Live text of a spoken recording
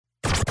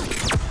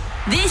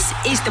This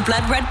is the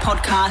Blood Red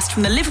podcast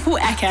from the Liverpool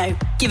Echo,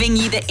 giving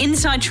you the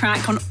inside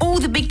track on all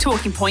the big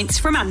talking points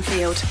from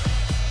Anfield.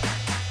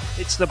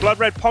 It's the Blood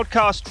Red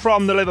podcast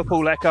from the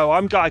Liverpool Echo.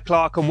 I'm Guy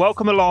Clark and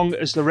welcome along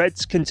as the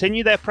Reds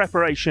continue their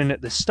preparation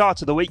at the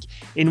start of the week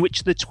in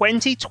which the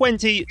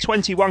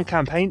 2020-21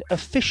 campaign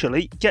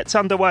officially gets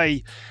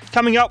underway.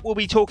 Coming up, we'll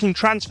be talking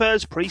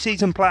transfers,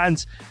 pre-season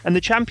plans and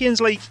the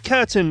Champions League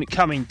curtain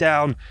coming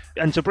down.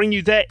 And to bring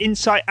you their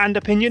insight and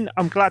opinion,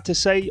 I'm glad to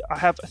say I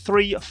have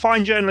three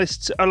fine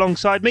journalists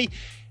alongside me.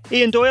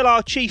 Ian Doyle,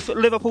 our chief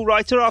Liverpool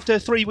writer, after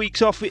 3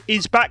 weeks off,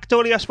 is back.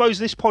 Doyle, I suppose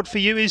this pod for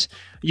you is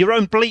your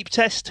own bleep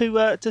test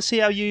to see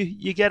how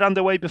you get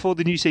underway before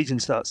the new season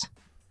starts.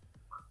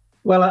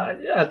 Well,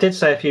 I did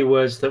say a few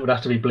words that would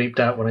have to be bleeped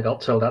out when I got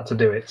told how to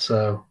do it,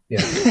 so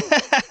yeah.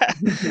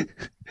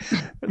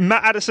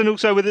 Matt Addison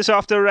also with us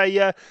after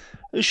a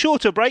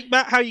shorter break.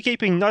 Matt, how are you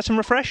keeping? Nice and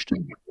refreshed?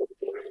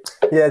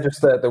 Yeah,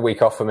 just the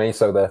week off for me,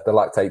 so the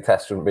lactate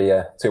test shouldn't be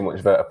too much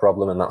of a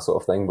problem and that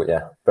sort of thing. But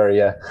yeah, very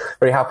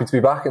happy to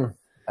be back. And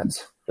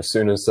as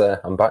soon as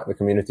I'm back, the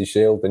Community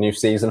Shield, the new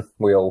season,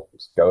 we all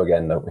go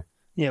again, don't we?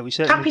 Yeah, we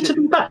certainly happy to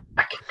be back.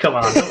 Come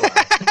on.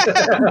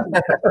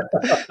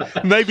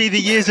 Maybe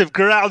the years of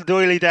ground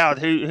Doyley down,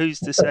 who's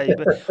to say?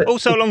 But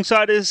also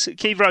alongside us,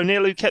 Kiva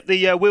O'Neill, who kept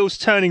the wheels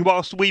turning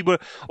whilst we were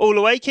all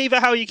away.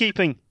 Kiva, how are you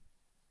keeping?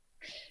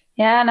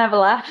 Yeah, I never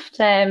left.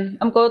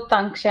 I'm good,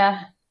 thanks,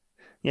 yeah.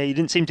 Yeah, you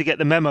didn't seem to get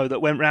the memo that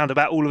went round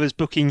about all of us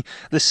booking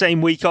the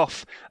same week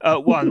off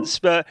at once.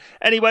 But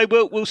anyway,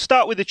 we'll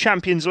start with the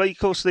Champions League. Of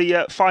course,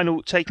 the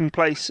final taking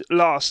place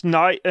last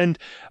night. And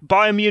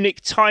Bayern Munich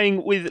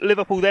tying with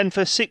Liverpool then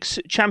for 6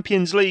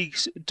 Champions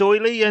Leagues,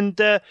 Doyley.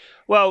 And,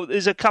 well,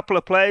 there's a couple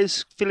of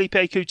players.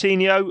 Philippe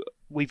Coutinho,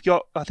 we've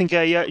got, I think,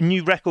 a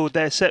new record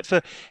there set for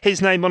his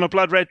name on a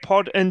Blood Red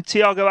pod. And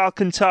Thiago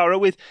Alcantara,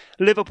 with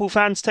Liverpool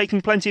fans taking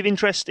plenty of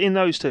interest in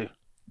those two.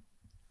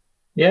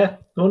 Yeah,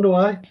 I wonder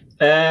why.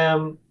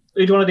 Who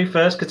do you want to do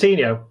first?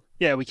 Coutinho?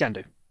 Yeah, we can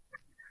do.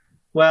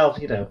 Well,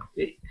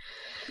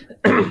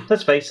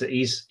 let's face it,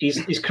 his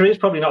career's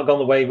probably not gone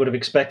the way he would have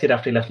expected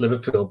after he left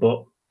Liverpool,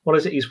 but what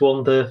is it? He's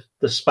won the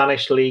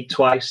Spanish League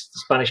twice, the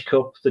Spanish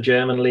Cup, the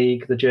German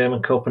League, the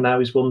German Cup, and now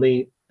he's won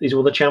the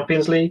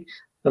Champions League.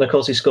 And of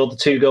course, he scored the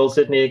 2 goals,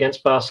 didn't he,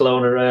 against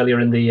Barcelona earlier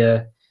in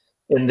the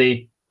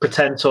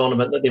pretend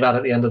tournament that they've had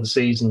at the end of the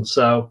season.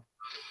 So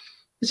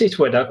it's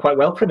worked out quite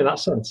well for him in that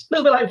sense. A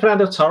little bit like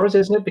Fernando Torres,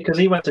 isn't it? Because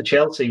he went to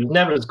Chelsea. He was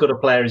never as good a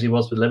player as he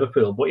was with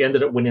Liverpool, but he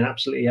ended up winning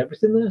absolutely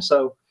everything there.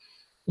 So,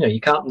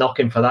 you can't knock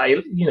him for that.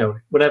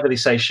 Whenever they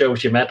say show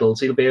us your medals,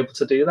 he'll be able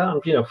to do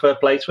that. And, fair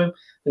play to him.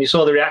 And you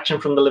saw the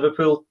reaction from the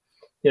Liverpool,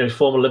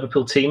 former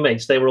Liverpool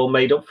teammates. They were all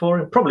made up for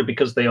him, probably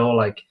because they all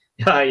like,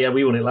 yeah,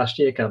 we won it last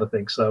year kind of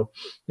thing. So,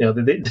 they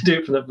do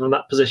it from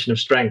that position of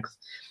strength.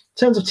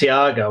 In terms of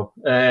Thiago,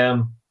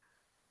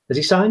 has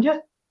he signed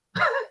yet?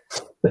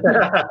 In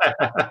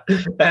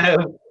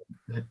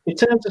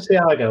terms of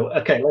Thiago,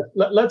 okay,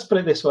 let's put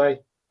it this way.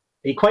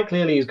 He quite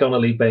clearly is going to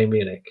leave Bayern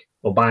Munich,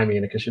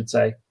 I should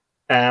say.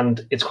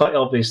 And it's quite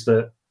obvious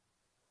that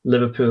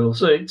Liverpool,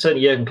 so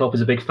certainly Jurgen Klopp is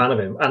a big fan of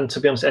him. And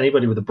to be honest,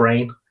 anybody with a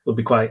brain would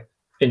be quite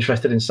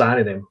interested in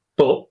signing him.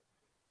 But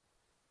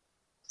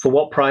for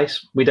what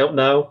price? We don't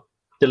know.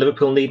 Do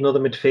Liverpool need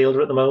another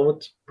midfielder at the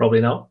moment?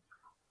 Probably not.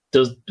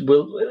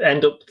 Will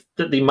end up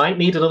that they might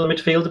need another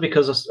midfielder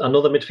because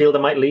another midfielder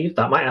might leave.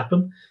 That might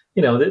happen.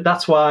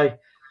 That's why.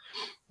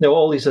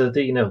 All these are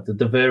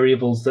the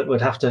variables that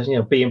would have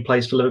to be in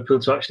place for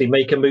Liverpool to actually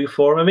make a move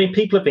for him. I mean,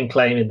 people have been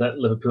claiming that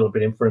Liverpool have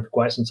been in for him for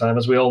quite some time,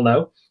 as we all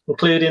know.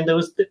 Including there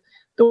was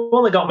the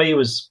one that got me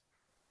was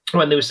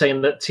when they were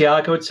saying that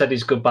Thiago had said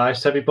his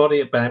goodbyes to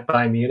everybody at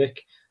Bayern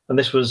Munich, and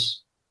this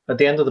was at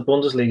the end of the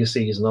Bundesliga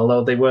season,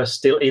 although they were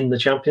still in the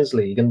Champions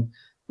League. And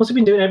what's he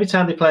been doing every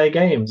time they play a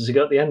game? Does he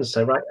go at the end and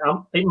say, right,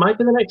 it might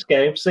be the next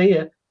game, see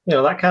ya,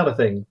 that kind of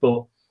thing.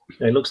 But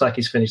it looks like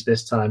he's finished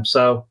this time.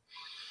 So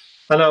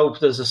I know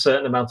there's a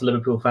certain amount of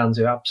Liverpool fans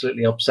who are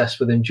absolutely obsessed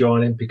with him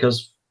joining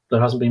because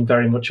there hasn't been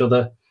very much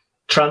other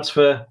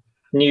transfer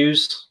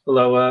news,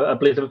 although I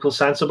believe Liverpool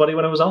signed somebody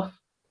when I was off,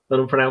 an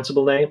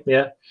unpronounceable name,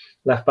 yeah.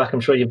 Left back,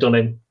 I'm sure you've done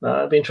him.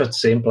 I'd be interested to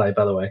see him play,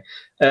 by the way.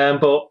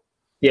 But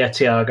yeah,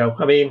 Thiago.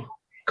 I mean,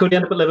 could he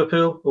end up at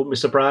Liverpool? Wouldn't be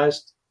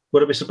surprised.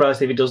 Would I be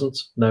surprised if he doesn't?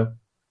 No.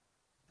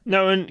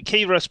 No, and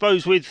Kiva, I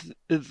suppose with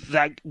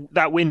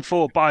that win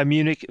for Bayern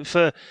Munich,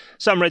 for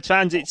some Reds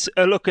fans, it's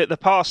a look at the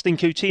past in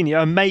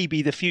Coutinho and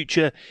maybe the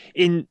future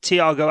in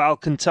Thiago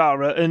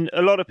Alcantara. And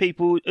a lot of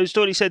people, as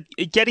Doyley said,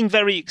 getting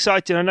very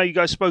excited. I know you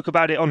guys spoke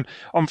about it on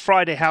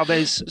Friday, how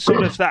there's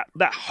sort of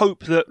that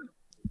hope that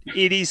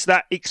it is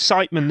that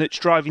excitement that's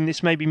driving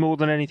this maybe more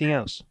than anything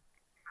else.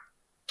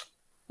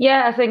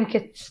 Yeah, I think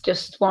it's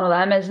just one of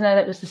them, isn't it?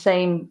 It was the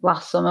same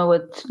last summer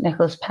with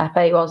Nicolas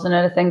Pepe, wasn't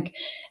it? I think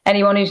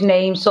anyone whose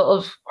name sort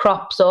of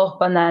crops up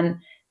and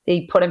then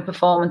they put in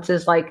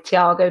performances like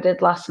Thiago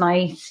did last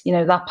night,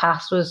 that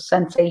pass was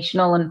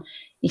sensational, and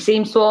he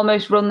seems to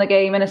almost run the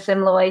game in a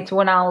similar way to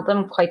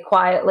Wijnaldum, quite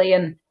quietly,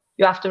 and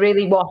you have to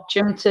really watch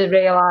him to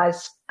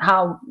realise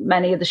how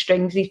many of the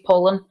strings he's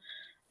pulling.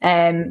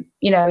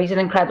 He's an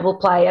incredible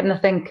player, and I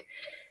think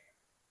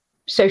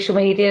social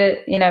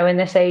media, in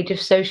this age of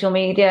social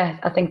media,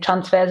 I think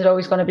transfers are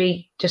always going to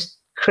be just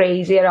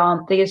crazier,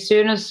 aren't they? As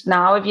soon as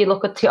now, if you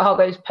look at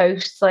Thiago's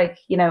posts,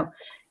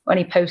 when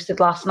he posted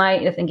last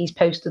night, I think he's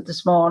posted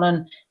this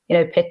morning,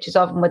 pictures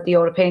of him with the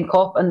European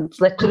Cup, and it's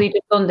literally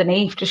just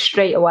underneath, just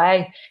straight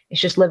away,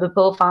 it's just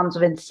Liverpool fans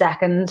within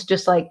seconds,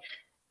 just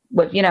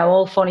with,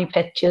 all funny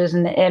pictures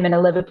and him in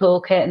a Liverpool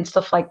kit and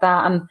stuff like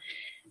that. And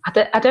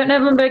I don't know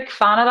if I'm a big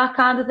fan of that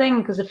kind of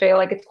thing, because I feel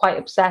like it's quite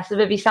obsessive.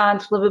 If he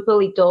signs for Liverpool,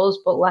 he does,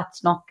 but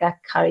let's not get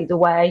carried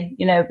away,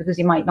 because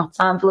he might not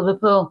sign for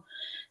Liverpool.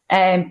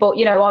 But,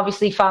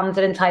 obviously fans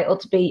are entitled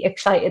to be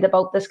excited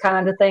about this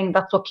kind of thing.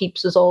 That's what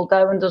keeps us all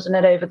going, doesn't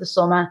it, over the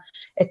summer?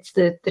 It's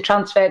the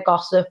transfer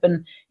gossip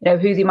and,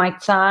 who they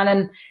might sign.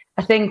 And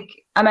I think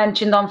I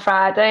mentioned on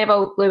Friday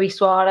about Luis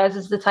Suarez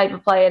as the type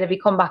of player, if he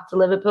come back to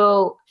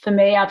Liverpool, for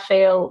me, I'd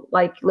feel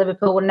like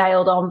Liverpool were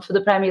nailed on for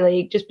the Premier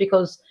League just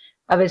because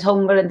of his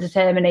hunger and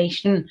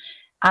determination.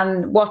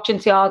 And watching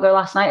Thiago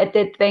last night, I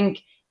did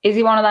think, is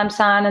he one of them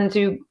signings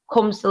who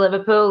comes to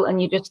Liverpool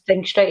and you just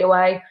think straight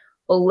away,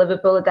 well,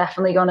 Liverpool are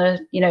definitely going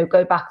to,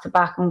 go back to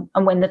back and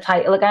win the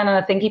title again? And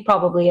I think he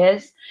probably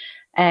is.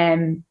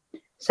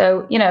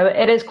 So,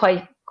 it is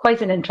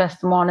quite an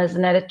interesting one,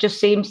 isn't it? It just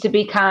seems to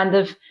be kind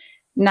of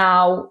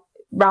now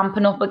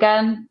ramping up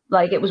again.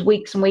 Like it was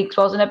weeks and weeks,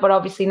 wasn't it? But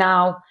obviously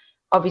now,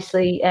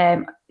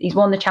 he's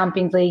won the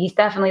Champions League. He's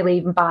definitely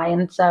leaving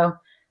Bayern. So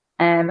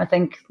I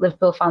think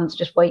Liverpool fans are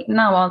just waiting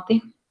now, aren't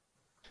they?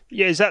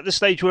 Yeah, is that the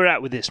stage we're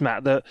at with this,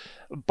 Matt? The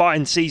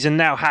Bayern season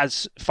now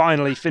has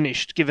finally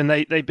finished, given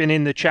they've been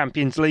in the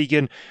Champions League,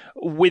 and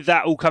with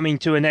that all coming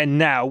to an end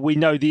now, we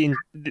know the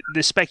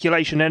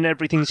speculation and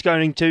everything's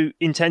going to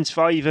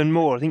intensify even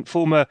more. I think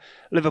former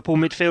Liverpool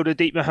midfielder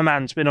Dietmar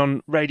Hammann's been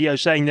on radio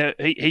saying that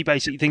he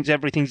basically thinks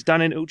everything's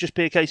done and it'll just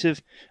be a case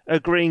of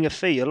agreeing a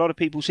fee. A lot of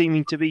people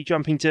seeming to be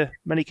jumping to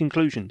many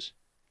conclusions.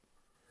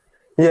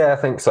 Yeah, I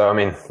think so. I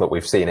mean, look,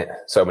 we've seen it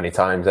so many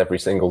times every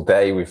single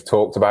day. We've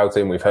talked about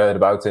him. We've heard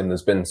about him.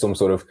 There's been some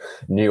sort of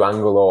new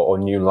angle or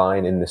new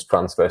line in this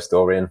transfer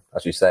story. And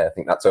as you say, I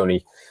think that's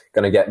only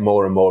going to get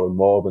more and more and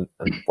more.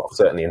 And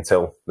certainly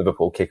until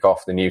Liverpool kick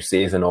off the new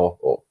season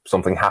or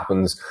something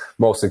happens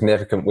more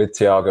significant with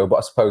Thiago. But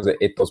I suppose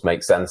it does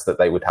make sense that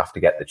they would have to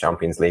get the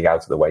Champions League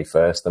out of the way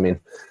first. I mean,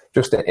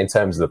 just in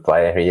terms of the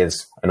player, he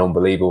is an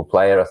unbelievable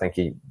player. I think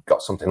he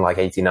got something like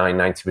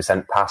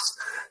 89-90% pass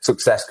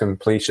success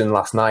completion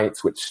last night,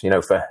 which,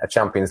 for a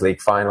Champions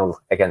League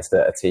final against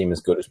a team as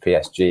good as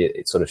PSG,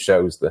 it sort of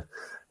shows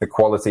the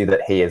quality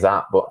that he is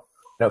at.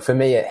 But for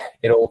me,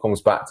 it all comes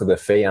back to the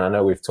fee. And I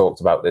know we've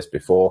talked about this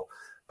before.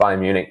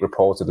 Bayern Munich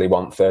reportedly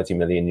want 30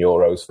 million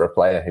euros for a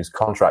player whose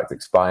contract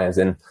expires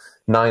in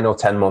 9 or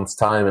 10 months'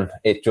 time. And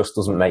it just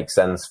doesn't make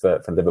sense for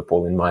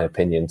Liverpool, in my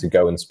opinion, to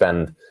go and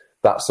spend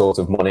that sort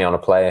of money on a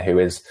player who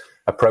is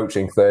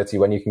approaching 30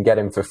 when you can get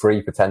him for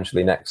free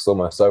potentially next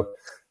summer. So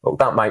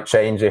that might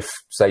change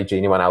if, say,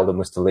 Gini Wijnaldum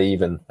was to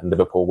leave and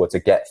Liverpool were to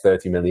get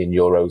 30 million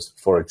euros,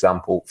 for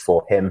example,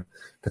 for him.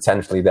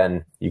 Potentially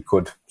then you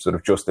could sort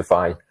of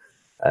justify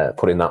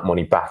putting that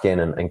money back in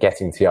and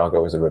getting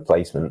Thiago as a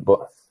replacement.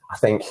 But I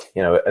think,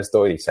 as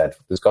Doyle said,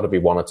 there's got to be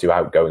one or two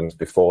outgoings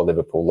before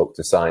Liverpool look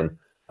to sign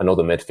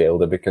another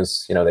midfielder,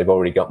 because they've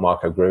already got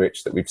Marko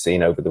Grujic that we've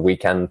seen over the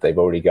weekend. They've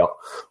already got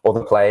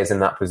other players in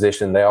that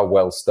position. They are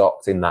well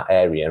stocked in that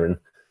area, and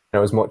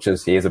as much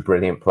as he is a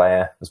brilliant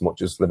player, as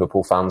much as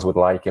Liverpool fans would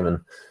like him, and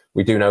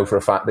we do know for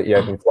a fact that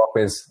Jurgen Klopp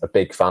is a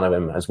big fan of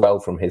him as well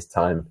from his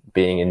time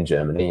being in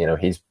Germany.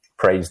 He's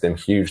praised him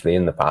hugely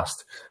in the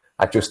past.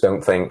 I just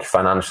don't think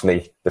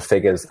financially the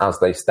figures as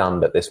they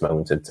stand at this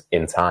moment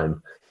in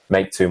time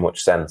make too much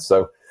sense.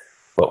 So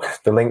look,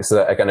 the links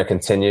are going to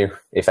continue.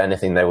 If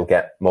anything, they will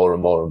get more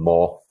and more and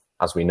more.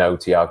 As we know,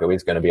 Thiago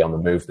is going to be on the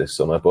move this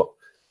summer, but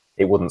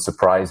it wouldn't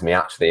surprise me,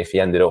 actually, if he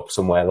ended up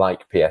somewhere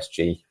like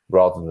PSG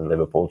rather than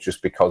Liverpool,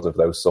 just because of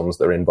those sums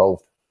that are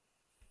involved.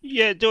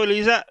 Yeah, Doyle,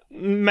 is that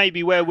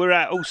maybe where we're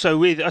at also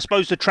with, I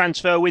suppose, the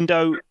transfer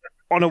window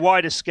on a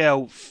wider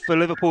scale for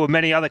Liverpool and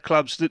many other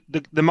clubs,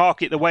 the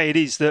market the way it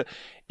is, that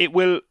it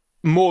will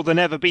more than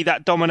ever be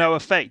that domino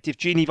effect. If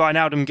Gini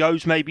Wijnaldum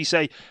goes, maybe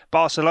say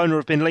Barcelona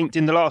have been linked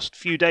in the last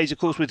few days, of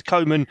course, with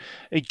Koeman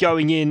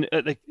going in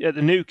at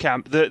the new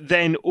camp, that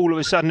then all of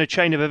a sudden a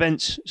chain of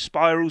events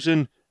spirals,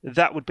 and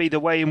that would be the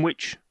way in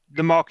which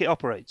the market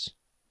operates.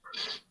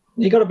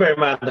 You've got to bear in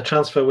mind the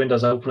transfer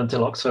window's open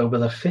until October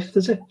the 5th,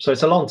 is it? So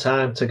it's a long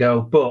time to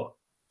go. But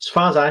as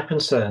far as I'm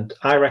concerned,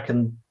 I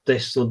reckon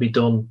this will be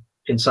done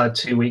inside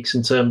 2 weeks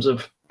in terms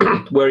of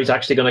where he's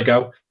actually going to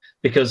go,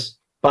 because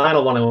Bayern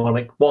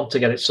will want to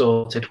get it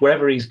sorted.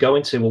 Wherever he's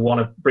going to will want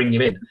to bring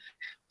him in.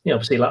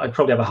 Obviously, I'd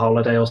probably have a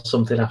holiday or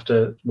something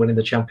after winning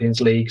the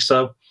Champions League.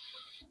 So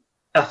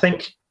I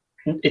think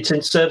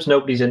it serves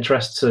nobody's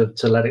interest to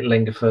let it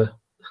linger for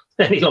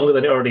any longer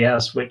than it already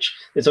has, which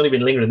it's only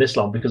been lingering this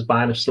long because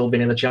Bayern have still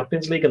been in the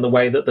Champions League and the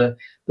way that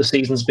the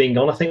season's been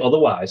gone. I think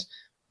otherwise,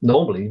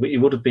 normally, he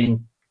would have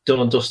been done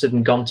and dusted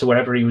and gone to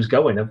wherever he was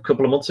going a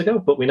couple of months ago.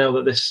 But we know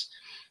that this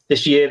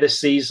this year, this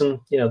season,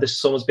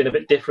 this summer's been a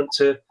bit different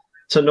to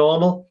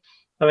normal.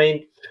 I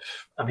mean,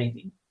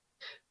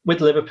 with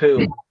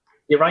Liverpool,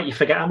 you're right. You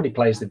forget how many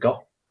players they've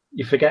got.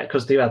 You forget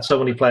because they've had so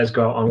many players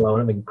go out on loan.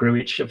 I mean,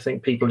 Grujic, I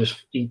think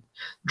he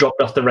dropped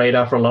off the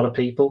radar for a lot of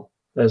people,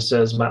 as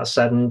Matt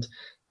said, and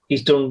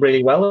he's done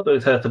really well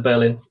with Hertha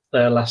Berlin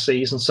last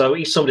season. So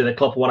he's somebody that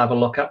Klopp want to have a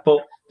look at.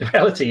 But the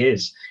reality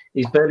is,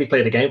 he's barely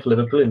played a game for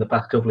Liverpool in the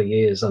past couple of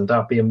years, and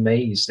I'd be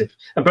amazed if.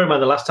 And bear in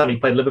mind, the last time he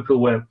played,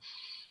 Liverpool were,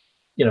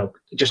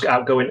 just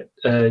outgoing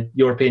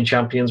European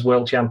champions,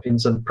 world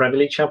champions, and Premier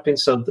League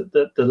champions. So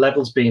the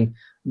level's been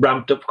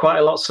ramped up quite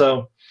a lot.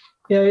 So.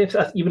 Yeah,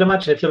 you would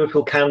imagine if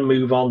Liverpool can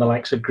move on the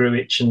likes of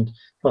Grujic and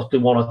possibly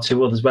one or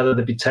two others, whether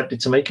they'd be tempted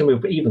to make a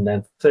move. But even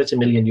then, 30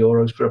 million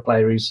euros for a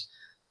player who's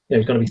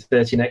going to be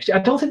 30 next year.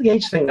 I don't think the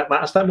age thing that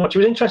matters that much. It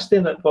was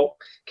interesting that what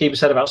Keeper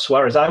said about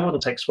Suarez. I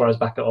wouldn't take Suarez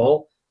back at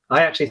all.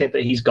 I actually think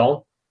that he's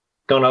gone.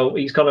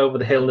 He's gone over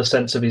the hill in the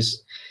sense of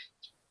his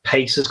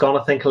pace has gone,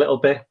 I think, a little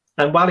bit.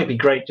 And while it'd be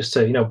great just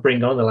to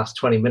bring on the last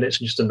 20 minutes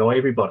and just annoy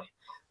everybody,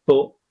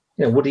 but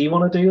would he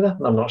want to do that?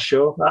 I'm not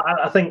sure.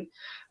 I think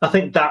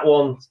that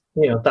one,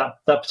 that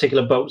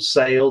particular boat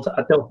sailed.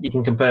 I don't think you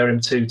can compare him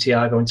to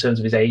Thiago in terms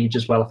of his age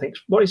as well. I think,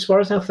 what is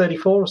Suarez now,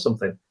 34 or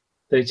something?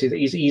 32.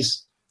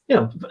 He's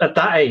at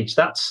that age,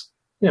 that's,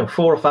 4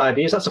 or 5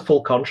 years. That's a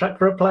full contract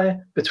for a player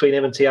between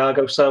him and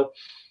Thiago. So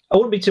I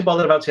wouldn't be too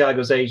bothered about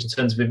Thiago's age in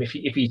terms of him if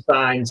he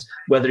signs,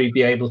 whether he'd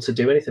be able to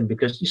do anything,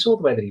 because you saw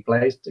the way that he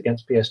plays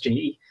against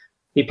PSG.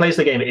 He plays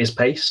the game at his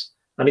pace,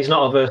 and he's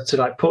not averse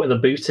to putting the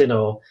boot in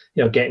or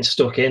getting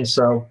stuck in.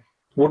 So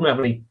wouldn't have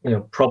any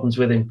problems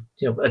with him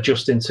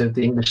adjusting to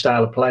the English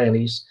style of play, and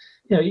he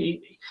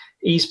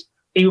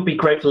would be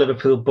great for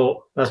Liverpool. But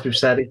as we've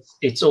said,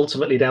 it's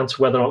ultimately down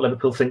to whether or not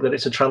Liverpool think that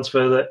it's a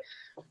transfer that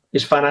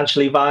is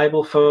financially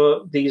viable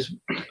for these,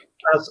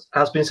 as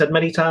has been said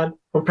many times,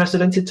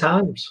 unprecedented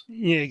times.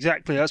 Yeah,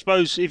 exactly. I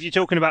suppose if you're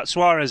talking about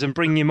Suarez and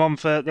bringing him on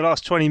for the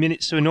last 20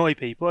 minutes to annoy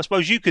people, I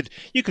suppose you could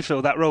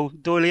fill that role,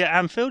 Doyley, at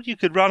Anfield. You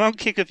could run on,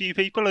 kick a few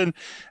people and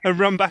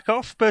run back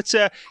off. But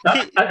I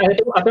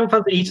don't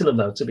fancy eating them,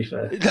 though, to be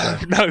fair.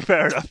 No,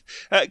 fair enough.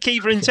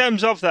 Kiva, in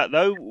terms of that,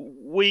 though,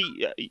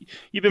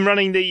 you've been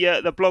running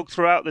the blog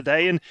throughout the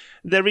day, and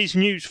there is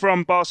news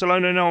from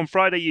Barcelona. Now, on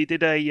Friday, you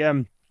did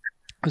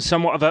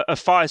somewhat of a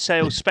fire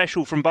sale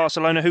special from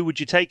Barcelona. Who would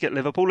you take at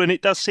Liverpool? And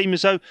it does seem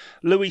as though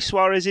Luis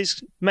Suarez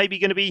is maybe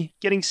going to be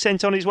getting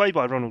sent on his way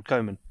by Ronald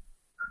Koeman.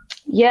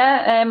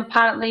 Yeah,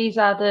 apparently he's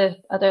had I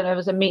don't know, it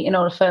was a meeting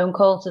or a phone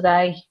call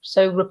today,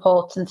 so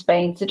reports in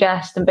Spain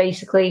suggest, and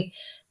basically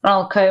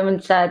Ronald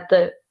Koeman said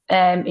that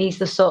he's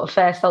the sort of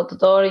first out the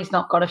door. He's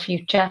not got a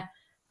future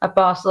at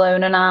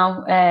Barcelona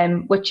now,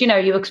 which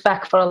you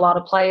expect for a lot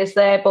of players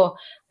there, but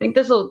I think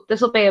this will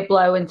be a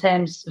blow in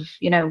terms of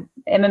him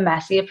and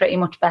Messi are pretty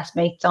much best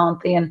mates,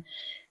 aren't they?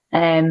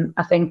 And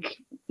I think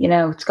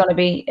it's going to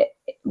be.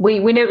 We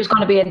knew it was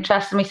going to be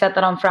interesting. We said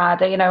that on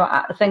Friday.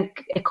 I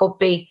think it could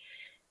be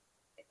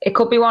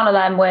one of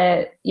them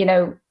where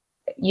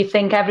you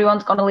think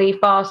everyone's going to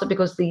leave Barca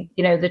because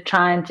they're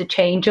trying to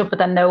change up, but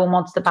then no one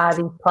wants to buy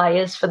these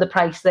players for the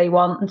price they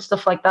want and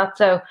stuff like that.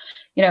 So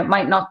it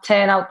might not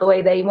turn out the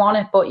way they want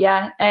it. But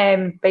yeah,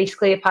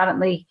 basically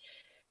apparently.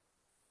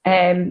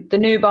 The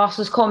new boss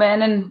has come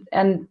in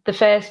and the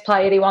first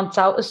player he wants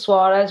out is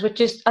Suarez,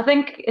 which is, I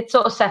think it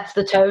sort of sets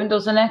the tone,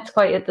 doesn't it? It's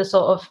quite the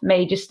sort of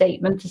major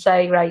statement to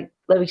say, right,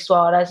 Luis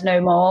Suarez,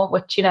 no more,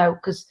 which,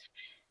 because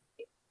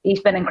he's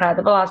been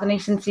incredible, hasn't he,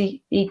 since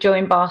he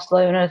joined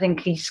Barcelona. I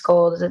think he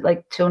scored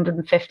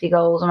 250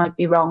 goals, I might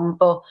be wrong,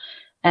 but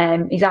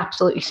he's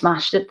absolutely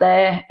smashed it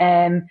there.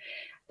 I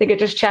think I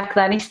just checked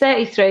then, he's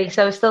 33,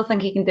 so I still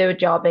think he can do a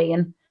job,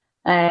 Ian.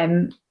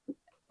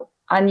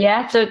 And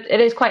yeah, so it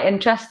is quite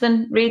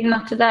interesting reading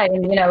that today.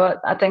 And,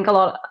 I think a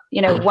lot,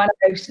 when I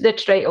posted it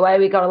straight away,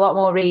 we got a lot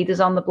more readers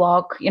on the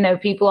blog.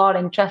 People are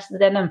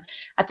interested in him.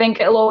 I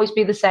think it'll always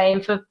be the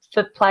same for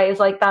players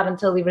like that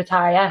until they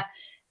retire.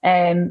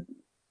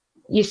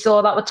 You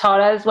saw that with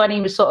Torres when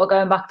he was sort of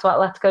going back to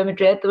Atletico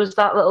Madrid. There was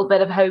that little bit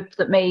of hope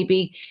that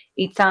maybe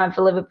he'd sign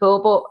for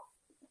Liverpool. But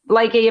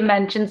like Ian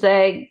mentions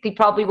there, they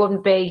probably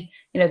wouldn't be,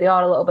 they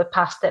are a little bit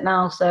past it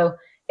now. So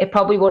it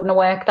probably wouldn't have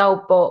worked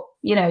out. But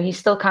you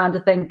still kind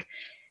of think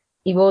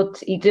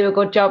he'd do a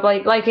good job.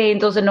 Like Ian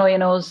does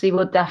annoying us, he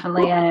would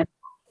definitely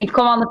he'd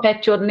come on the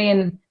pitch, wouldn't he,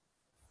 and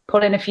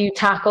put in a few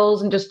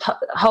tackles and just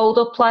hold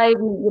up play,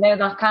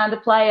 that kind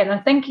of play. And I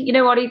think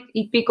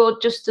he'd be good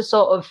just to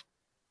sort of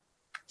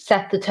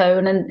set the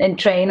tone in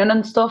training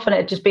and stuff, and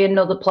it'd just be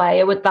another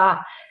player with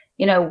that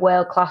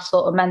world class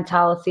sort of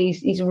mentality.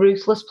 He's a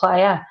ruthless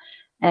player,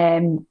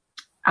 and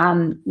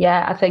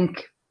yeah, I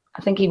think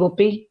he would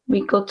be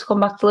good to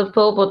come back to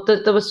Liverpool.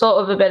 But there was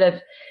sort of a bit of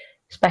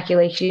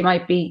speculation he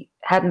might be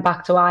heading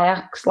back to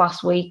Ajax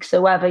last week.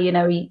 So whether,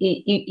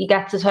 he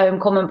gets his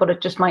homecoming, but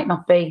it just might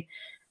not be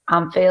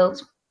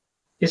Anfield.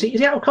 Is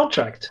he out of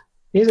contract?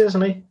 He is,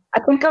 isn't he? I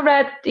think I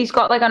read he's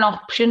got an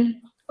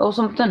option or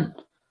something.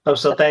 Oh,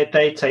 so they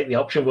take the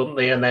option, wouldn't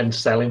they, and then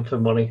sell him for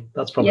money?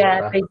 That's probably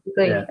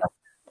basically. Yeah.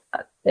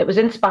 it was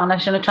in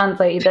Spanish and I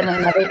translated it,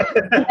 and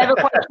it never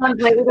quite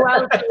translated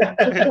well. Just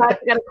tried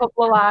to get a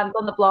couple of lines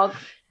on the blog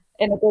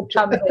in a good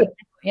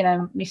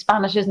translation. My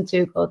Spanish isn't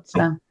too good,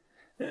 so.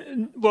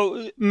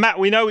 Well, Matt,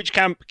 we know which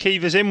camp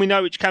Kiva's in. We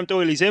know which camp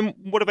Doyley's in.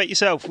 What about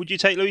yourself? Would you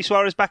take Luis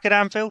Suarez back at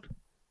Anfield?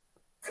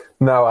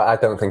 No, I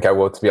don't think I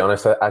would, to be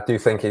honest. I do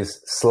think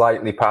he's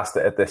slightly past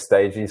it at this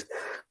stage. He's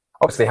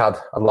obviously had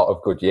a lot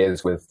of good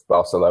years with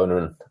Barcelona,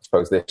 and I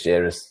suppose this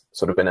year has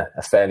sort of been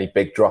a fairly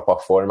big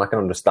drop-off for him. I can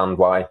understand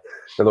why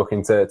they're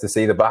looking to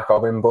see the back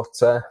of him, but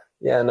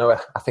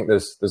I think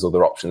there's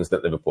other options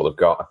that Liverpool have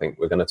got. I think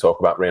we're going to talk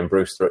about Ryan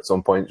Brewster at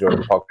some point during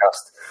the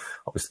podcast.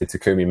 Obviously,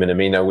 Takumi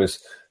Minamino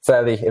was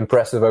fairly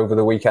impressive over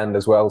the weekend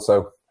as well,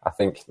 so I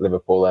think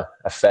Liverpool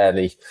are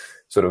fairly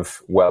sort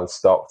of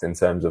well-stocked in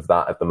terms of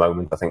that at the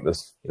moment. I think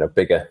there's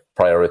bigger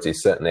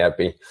priorities. Certainly, I'd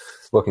be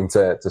looking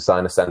to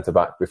sign a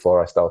centre-back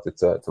before I started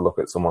to look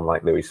at someone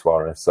like Luis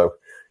Suarez. So,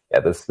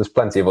 there's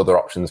plenty of other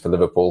options for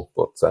Liverpool,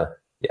 but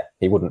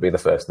he wouldn't be the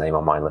first name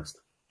on my list.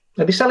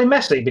 Are they selling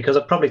Messi? Because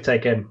I'd probably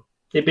take him.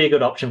 He'd be a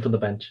good option for the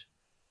bench.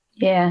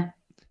 Yeah.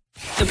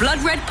 The Blood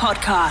Red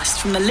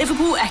Podcast from the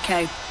Liverpool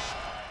Echo.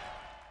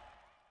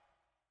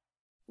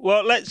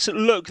 Well, let's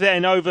look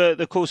then over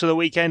the course of the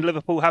weekend.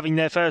 Liverpool having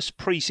their first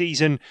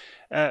pre-season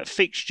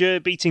fixture,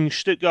 beating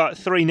Stuttgart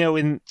 3-0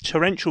 in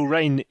torrential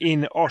rain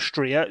in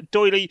Austria.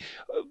 Doyley,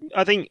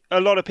 I think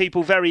a lot of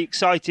people very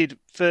excited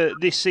for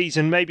this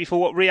season, maybe for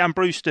what Ryan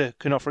Brewster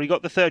can offer. He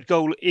got the third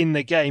goal in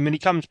the game and he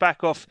comes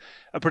back off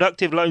a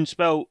productive loan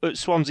spell at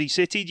Swansea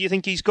City. Do you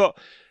think he's got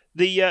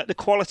the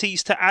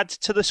qualities to add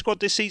to the squad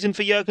this season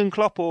for Jurgen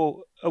Klopp,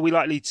 or are we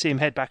likely to see him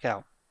head back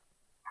out?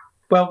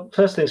 Well,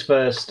 first things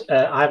first,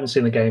 I haven't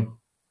seen the game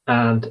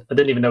and I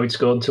didn't even know he'd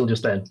scored until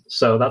just then.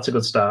 So that's a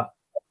good start.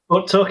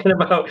 But talking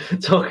about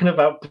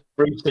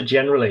Brewster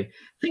generally,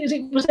 the thing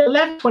is, was it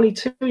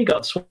 11-22 he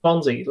got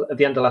Swansea at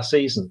the end of last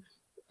season?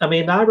 I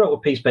mean, I wrote a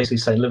piece basically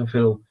saying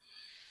Liverpool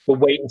were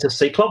waiting to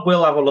see. Klopp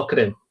will have a look at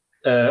him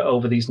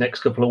over these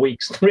next couple of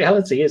weeks. The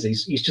reality is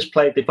he's just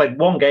played. They played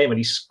one game and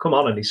he's come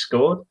on and he's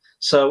scored.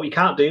 So he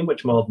can't do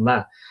much more than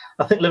that.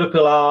 I think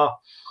Liverpool are.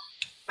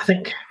 I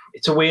think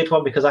it's a weird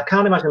one because I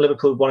can't imagine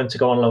Liverpool wanting to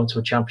go on loan to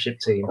a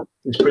Championship team.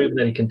 He's proven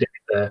that he can do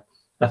it there.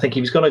 I think if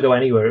he was going to go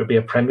anywhere, it would be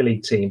a Premier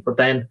League team. But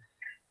then,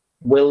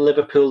 will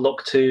Liverpool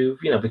look to,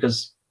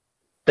 because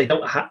they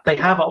don't they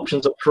have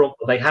options up front,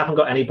 but they haven't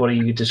got anybody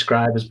you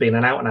describe as being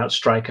an out-and-out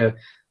striker,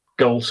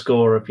 goal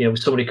scorer.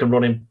 Somebody can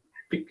run in,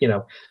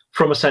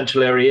 from a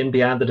central area in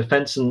behind the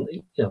defence, and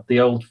the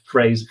old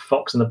phrase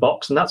 "fox in the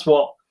box," and that's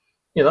what.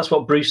 That's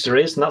what Brewster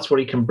is, and that's what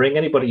he can bring.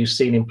 Anybody who's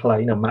seen him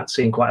play, Matt's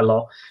seen quite a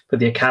lot for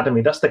the academy.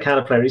 That's the kind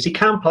of player he is. He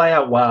can play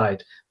out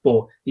wide,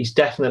 but he's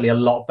definitely a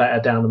lot better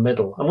down the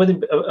middle. And with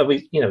him,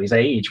 his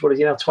age, what is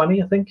he now?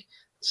 20, I think.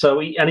 So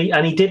he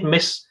did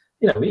miss,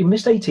 he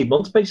missed 18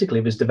 months basically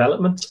of his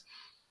development,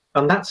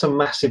 and that's a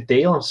massive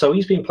deal. So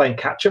he's been playing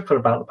catch up for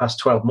about the past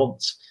 12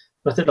 months.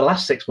 And I think the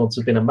last 6 months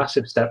has been a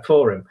massive step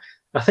for him.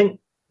 I think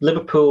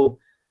Liverpool.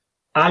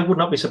 I would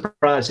not be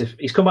surprised if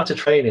he's come back to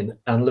training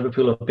and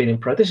Liverpool have been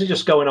impressed. This is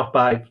just going off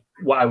by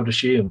what I would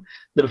assume.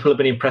 Liverpool have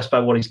been impressed by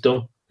what he's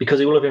done because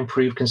he will have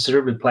improved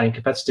considerably playing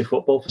competitive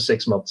football for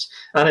 6 months.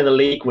 And in the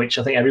league, which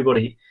I think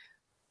everybody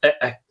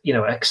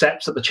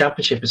accepts that the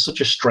Championship is such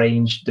a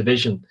strange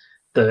division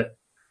that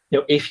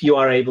if you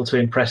are able to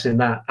impress in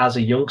that as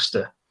a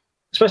youngster,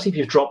 especially if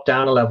you've dropped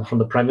down a level from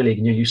the Premier League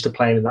and you're used to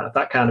playing in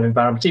that kind of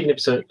environment, even if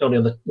it's only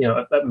on the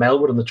at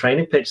Melwood on the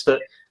training pitch, that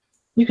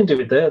you can do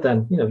it there,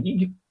 then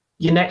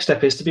your next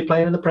step is to be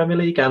playing in the Premier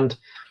League. And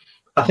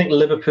I think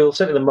Liverpool,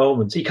 certainly at the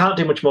moment, he can't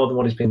do much more than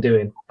what he's been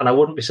doing. And I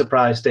wouldn't be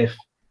surprised if,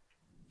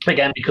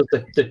 again, because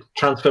the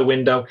transfer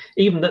window,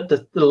 even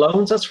the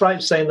loans, that's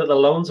right, saying that the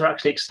loans are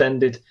actually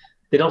extended.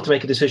 They don't have to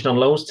make a decision on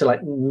loans till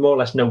more or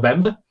less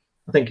November.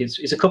 I think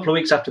it's a couple of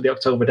weeks after the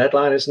October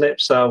deadline, isn't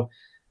it? So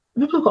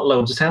Liverpool have got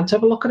loads of time to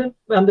have a look at him.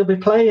 And they'll be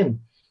playing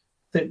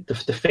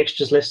the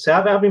fixtures list.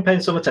 I've been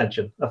paying some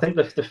attention. I think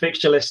the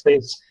fixture list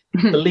is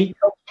the League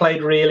Cup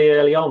played really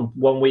early on,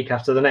 1 week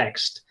after the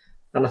next.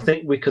 And I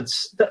think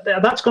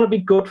that's going to be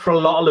good for a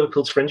lot of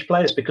Liverpool's fringe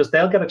players because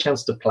they'll get a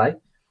chance to play.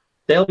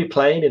 They'll be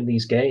playing in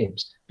these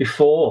games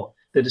before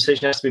the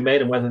decision has to be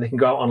made on whether they can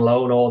go out on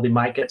loan or they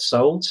might get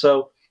sold.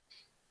 So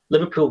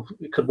Liverpool,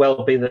 it could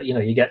well be that,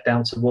 you get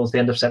down towards the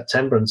end of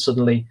September and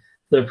suddenly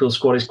Liverpool's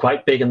squad is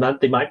quite big and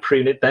that they might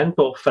prune it then.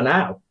 But for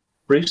now,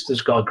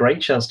 Brewster's got a great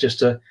chance just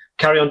to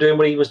carry on doing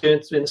what he was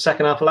doing in the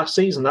second half of last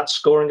season. That's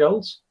scoring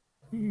goals.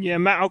 Yeah,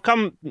 Matt, I'll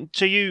come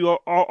to you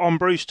on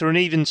Brewster and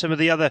even some of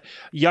the other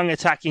young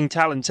attacking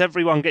talents.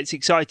 Everyone gets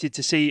excited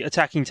to see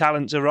attacking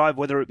talents arrive,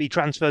 whether it be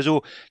transfers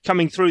or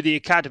coming through the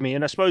academy.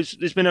 And I suppose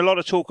there's been a lot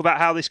of talk about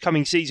how this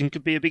coming season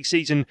could be a big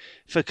season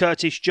for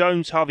Curtis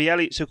Jones. Harvey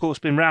Elliott's, of course,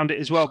 been round it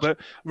as well. But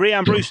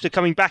Ryan Brewster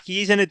coming back,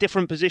 he is in a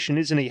different position,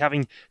 isn't he,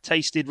 having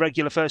tasted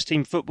regular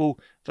first-team football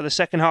for the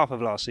second half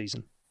of last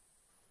season?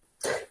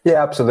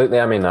 Yeah, absolutely.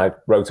 I mean, I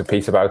wrote a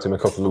piece about him a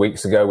couple of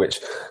weeks ago, which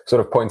sort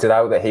of pointed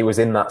out that he was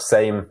in that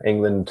same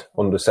England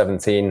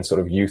under-17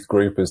 sort of youth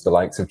group as the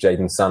likes of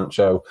Jadon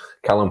Sancho,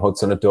 Callum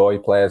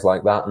Hudson-Odoi, players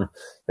like that. And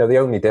the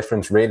only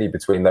difference really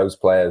between those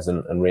players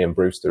and Rhian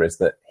Brewster is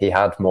that he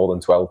had more than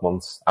 12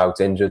 months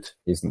out injured.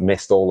 He's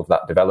missed all of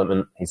that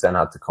development. He's then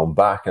had to come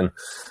back. And,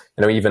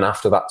 even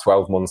after that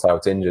 12 months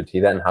out injured, he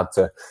then had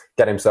to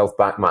get himself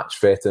back match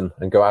fit and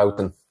go out.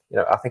 And,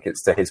 I think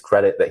it's to his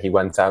credit that he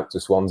went out to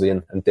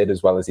Swansea and did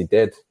as well as he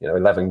did.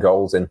 11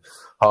 goals in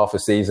half a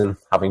season,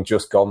 having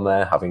just gone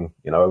there, having,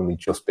 only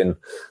just been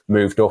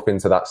moved up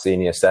into that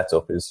senior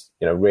setup is,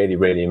 really,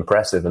 really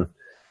impressive. And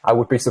I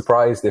would be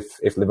surprised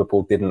if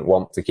Liverpool didn't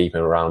want to keep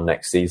him around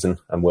next season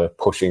and were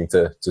pushing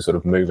to sort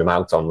of move him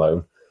out on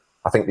loan.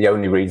 I think the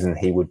only reason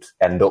he would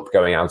end up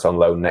going out on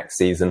loan next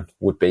season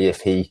would be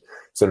if he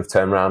sort of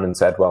turned around and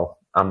said, well,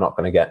 I'm not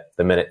going to get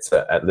the minutes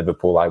at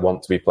Liverpool. I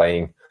want to be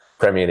playing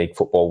Premier League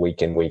football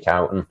week in, week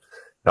out. And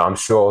I'm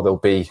sure there'll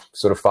be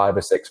sort of 5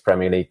 or 6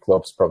 Premier League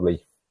clubs,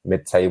 probably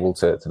mid-table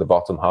to the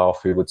bottom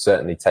half, who would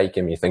certainly take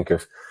him. You think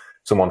of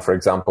someone, for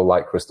example,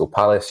 like Crystal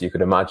Palace. You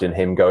could imagine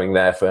him going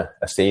there for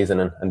a season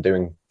and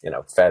doing,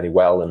 fairly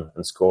well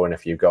and scoring a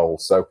few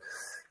goals. So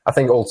I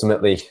think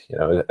ultimately,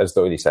 as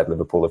Doyle said,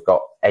 Liverpool have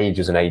got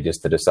ages and ages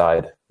to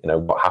decide,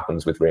 what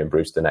happens with Rhian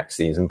Brewster next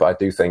season. But I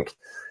do think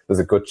there's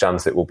a good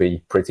chance it will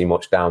be pretty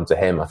much down to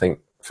him. I think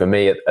for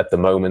me at the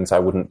moment, I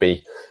wouldn't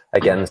be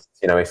against,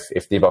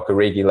 if Divock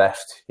Origi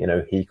left,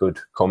 he could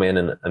come in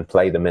and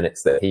play the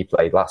minutes that he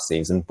played last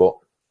season. But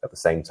at the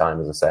same time,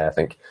 as I say, I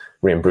think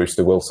Rhian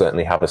Brewster will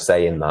certainly have a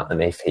say in that.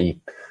 And if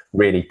he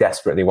really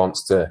desperately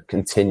wants to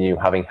continue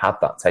having had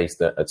that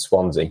taste at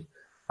Swansea,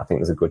 I think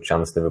there's a good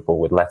chance Liverpool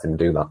would let him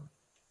do that.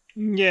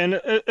 Yeah,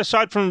 and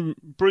aside from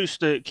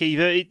Brewster,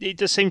 Kiva, it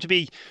does seem to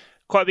be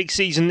quite a big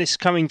season this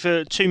coming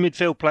for 2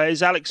 midfield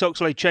players. Alex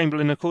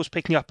Oxlade-Chamberlain, of course,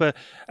 picking up a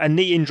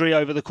knee injury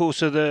over the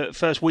course of the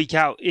first week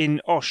out in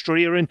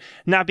Austria, and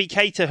Naby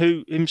Keita,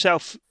 who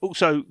himself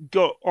also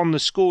got on the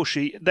score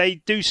sheet. They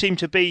do seem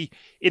to be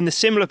in the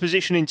similar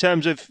position in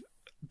terms of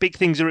big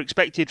things are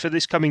expected for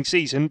this coming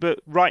season,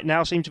 but right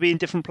now seem to be in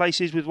different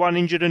places, with one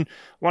injured and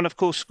one, of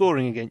course,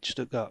 scoring against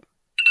Stuttgart.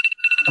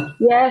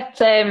 Yeah,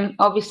 it's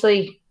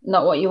obviously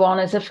not what you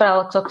want, is it, for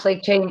Alex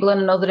Oxlade-Chamberlain,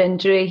 another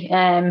injury.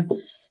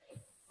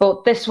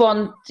 But this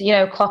one,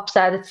 Klopp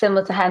said it's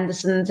similar to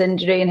Henderson's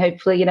injury, and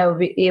hopefully,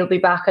 he'll be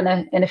back in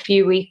a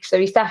few weeks. So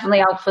he's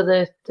definitely out for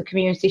the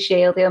Community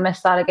Shield. He'll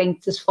miss that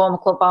against his former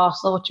club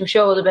Arsenal, which I'm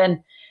sure would have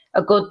been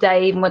a good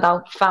day even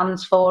without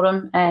fans for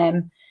him.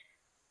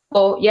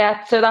 But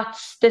yeah, so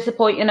that's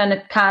disappointing, and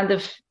it kind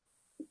of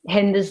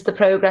hinders the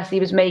progress he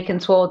was making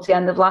towards the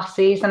end of last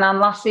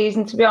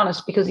season, to be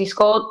honest, because he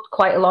scored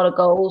quite a lot of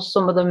goals,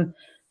 some of them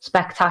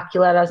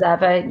spectacular as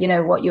ever,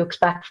 what you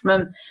expect from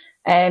him.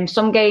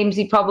 Some games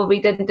he probably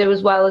didn't do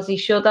as well as he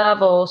should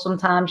have, or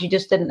sometimes you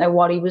just didn't know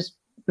what he was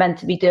meant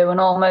to be doing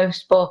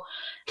almost. But,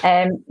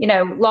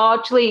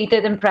 largely he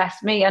did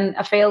impress me, and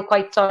I feel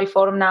quite sorry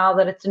for him now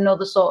that it's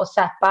another sort of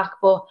setback.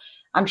 But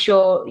I'm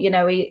sure,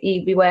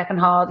 he'd be working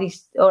hard.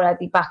 He's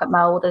already back at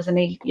Melwood, isn't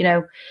he?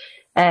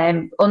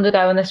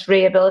 Undergoing this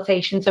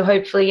rehabilitation. So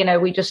hopefully,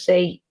 we just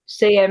see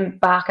him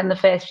back in the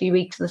first few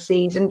weeks of the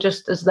season,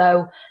 just as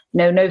though,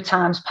 no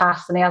time's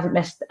passed and he hasn't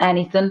missed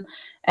anything.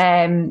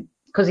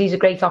 Because he's a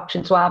great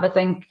option to have, I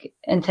think,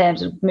 in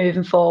terms of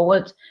moving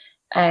forward.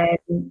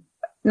 Naby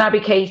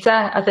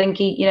Keita, I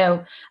think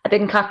I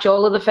didn't catch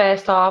all of the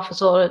first half. I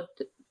saw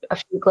a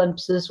few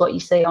glimpses, what you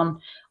see on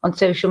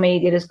social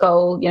media, his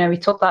goal. He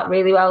took that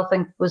really well. I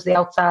think was the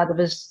outside of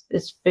his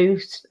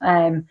boot.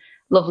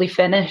 Lovely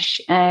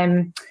finish.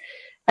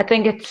 I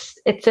think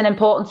it's an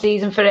important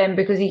season for him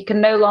because he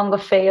can no longer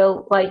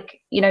feel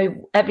like,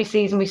 every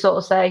season we sort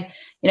of say,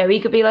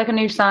 he could be like a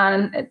new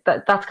sign, and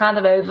that's kind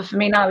of over for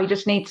me now. He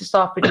just needs to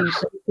start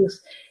producing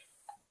because,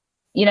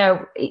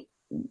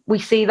 we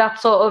see that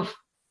sort of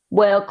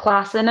world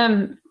class in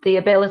him, the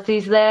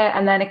abilities there,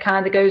 and then it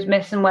kind of goes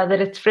missing, whether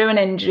it's through an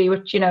injury,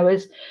 which,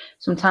 is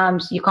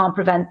sometimes you can't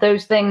prevent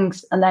those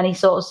things, and then he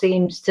sort of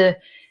seems to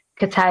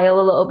curtail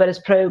a little bit his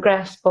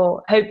progress. But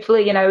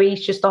hopefully,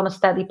 he's just on a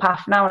steady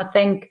path now, and I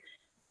think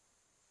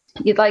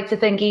you'd like to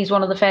think he's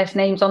one of the first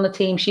names on the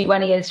team sheet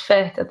when he is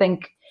fit. I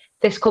think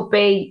this could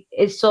be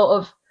his sort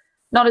of,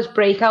 not his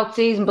breakout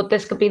season, but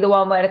this could be the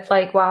one where it's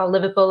like, wow,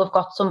 Liverpool have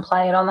got some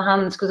player on the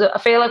hands, because I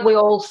feel like we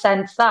all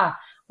sense that.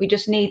 We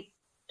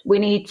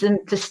need them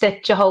to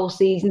stitch a whole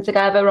season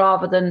together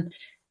rather than,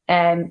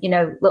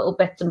 little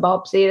bits and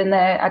bobs here and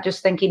there. I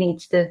just think he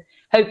needs to,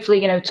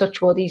 hopefully,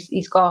 touch wood,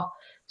 he's got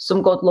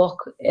some good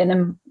luck in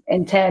him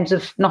in terms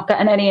of not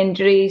getting any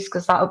injuries,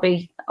 because that would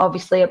be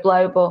obviously a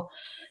blow. But,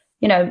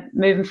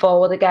 moving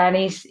forward again,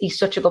 he's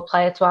such a good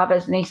player to have,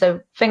 isn't he?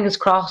 So fingers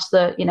crossed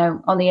that,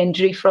 on the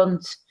injury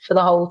front for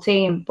the whole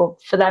team,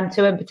 but for them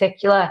two in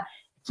particular,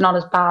 it's not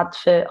as bad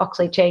for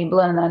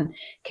Oxlade-Chamberlain, and then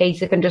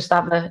Keita can just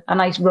have a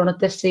nice run at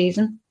this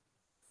season.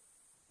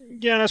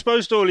 Yeah, and I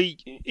suppose, Dorley,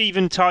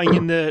 even tying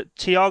in the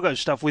Thiago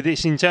stuff with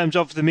this in terms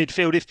of the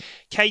midfield, if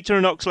Keita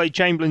and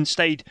Oxlade-Chamberlain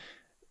stayed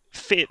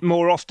fit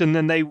more often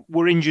than they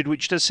were injured,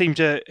 which does seem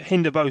to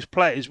hinder both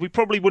players. We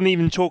probably wouldn't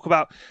even talk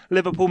about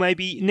Liverpool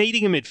maybe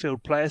needing a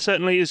midfield player.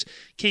 Certainly, as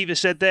Kiva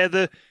said there,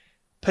 the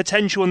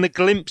potential and the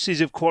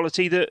glimpses of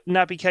quality that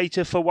Naby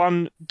Keita, for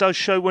one, does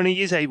show when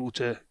he is able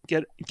to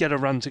get a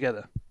run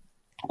together.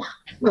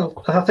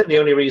 Well, I think the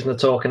only reason they're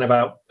talking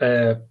about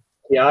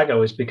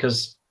Thiago is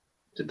because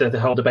the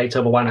whole debate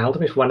over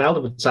Wijnaldum. If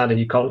Wijnaldum had signed a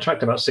new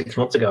contract about 6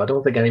 months ago, I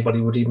don't think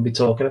anybody would even be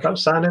talking about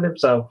signing him.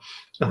 So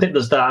I think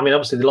there's that. I mean,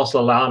 obviously they lost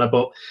Lallana,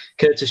 but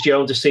Curtis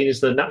Jones is seen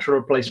as the natural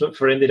replacement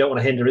for him. They don't want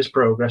to hinder his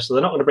progress, so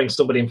they're not going to bring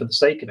somebody in for the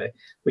sake of it,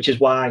 which is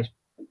why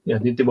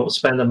they won't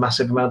spend a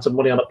massive amount of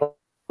money on a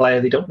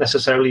player they don't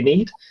necessarily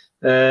need.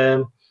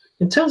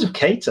 In terms of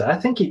Keita, I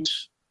think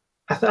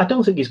I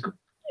don't think he's,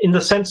 in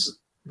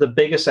the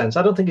bigger sense,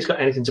 I don't think he's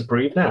got anything to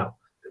prove now.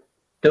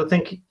 I don't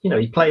think,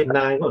 he played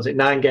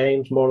 9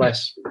 games, more or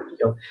less,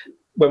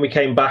 when we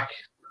came back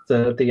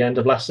at the end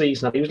of last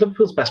season. He was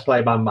Liverpool's best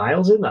player by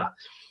miles in that.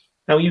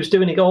 And he was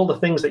doing all the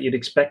things that you'd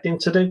expect him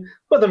to do.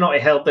 Whether or not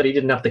it helped that he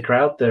didn't have the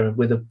crowd there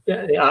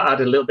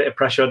added a little bit of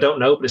pressure, I don't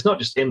know. But it's not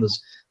just him.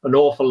 There's an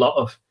awful lot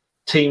of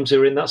teams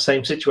who are in that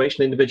same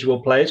situation,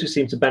 individual players who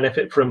seem to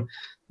benefit from,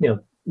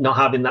 not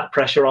having that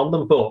pressure on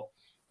them. But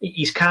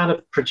he's kind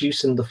of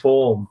producing the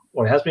form,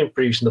 or he has been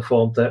producing the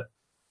form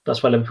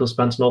that's why Liverpool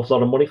spent an awful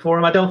lot of money for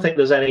him. I don't think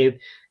there's any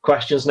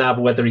questions now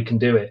about whether he can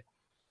do it.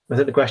 I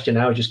think the question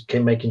now is just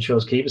making sure,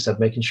 as Kiva said,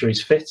 making sure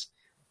he's fit.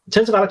 In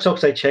terms of Alex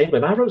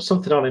Oxlade-Chamberlain, I wrote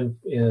something on him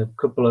a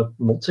couple of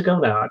months ago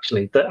now,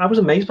 actually, that I was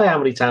amazed by how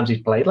many times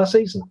he's played last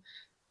season.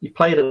 He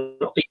played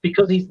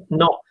because he's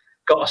not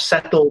got a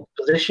settled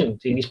position.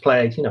 He's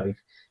played, he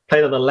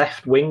played on the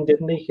left wing,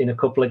 didn't he, in a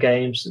couple of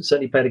games.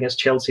 Certainly played against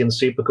Chelsea in the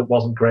Super Cup,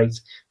 wasn't great.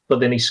 But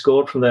then he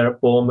scored from there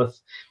at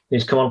Bournemouth.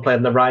 He's come on and played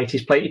on the right.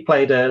 He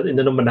played in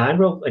the number 9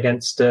 role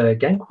against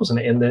Genk, wasn't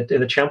it, in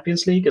the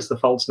Champions League as the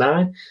false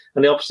 9.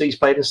 And obviously he's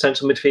played in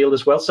central midfield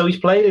as well. So he's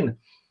played in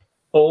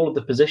all of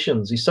the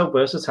positions. He's so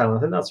versatile. I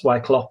think that's why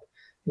Klopp,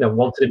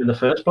 wanted him in the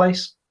first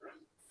place.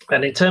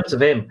 And in terms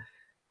of him,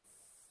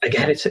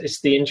 again,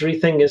 it's the injury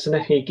thing, isn't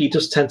it? He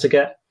does tend to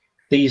get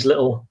these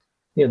little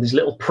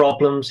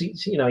problems. He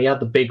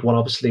had the big one,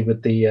 obviously,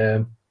 with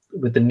the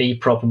knee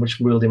problem, which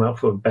ruled him out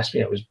for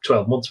it was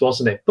 12 months,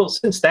 wasn't it? But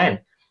since then,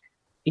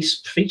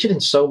 he's featured in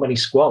so many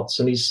squads,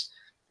 and he's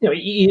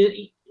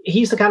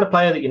the kind of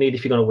player that you need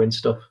if you're going to win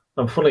stuff.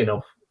 And funnily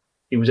enough,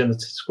 he was in the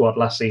squad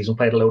last season,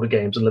 played a load of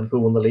games, and Liverpool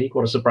won the league.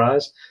 What a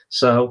surprise!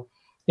 So,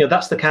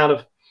 that's the kind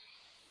of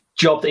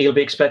job that he'll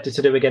be expected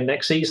to do again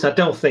next season. I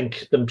don't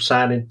think them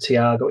signing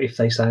Thiago,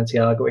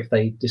 if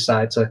they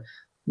decide to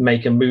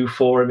make a move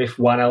for him, if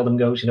Wijnaldum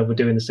goes, we're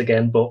doing this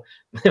again. But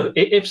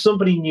if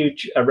somebody new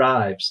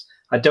arrives,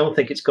 I don't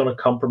think it's going to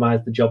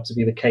compromise the jobs of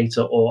either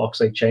Keita or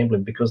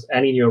Oxlade-Chamberlain, because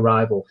any new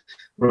arrival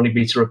will only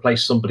be to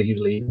replace somebody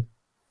who's leaving.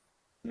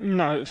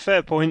 No,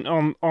 fair point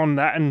on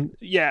that. And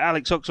yeah,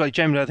 Alex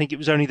Oxlade-Chamberlain, I think it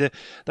was only the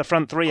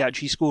front three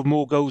actually scored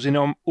more goals in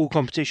all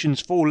competitions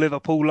for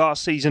Liverpool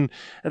last season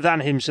than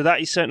him. So that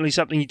is certainly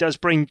something he does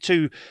bring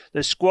to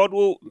the squad.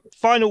 Well,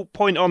 final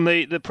point on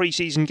the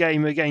pre-season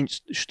game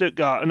against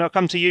Stuttgart, and I'll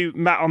come to you,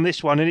 Matt, on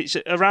this one. And it's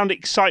around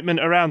excitement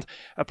around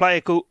a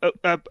player called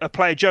a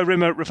player Joe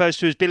Rimmer refers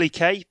to as Billy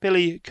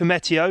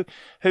Koumetio,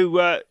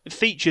 who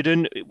featured,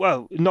 and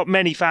well, not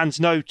many fans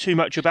know too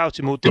much about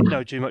him or did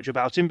know too much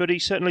about him, but he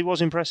certainly was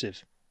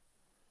impressive.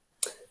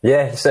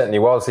 Yeah, he certainly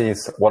was.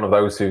 He's one of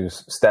those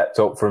who's stepped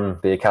up from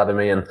the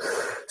academy and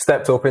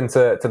stepped up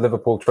into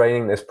Liverpool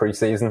training this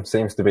pre-season.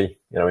 Seems to be,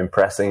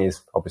 impressing.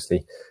 He's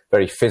obviously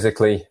very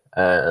physically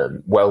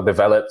well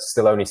developed.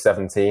 Still only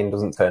 17,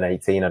 doesn't turn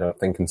 18, I don't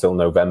think, until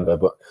November.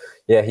 But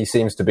yeah, he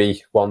seems to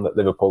be one that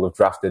Liverpool have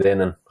drafted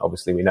in, and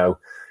obviously we know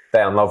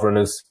Dejan Lovren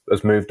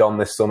has moved on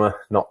this summer,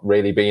 not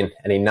really being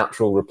any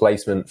natural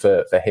replacement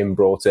for him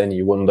brought in.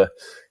 You wonder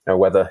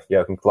whether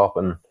Jurgen Klopp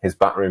and his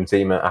backroom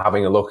team are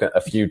having a look at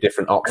a few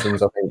different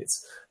options. I think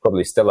it's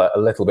probably still a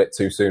little bit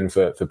too soon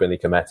for Billy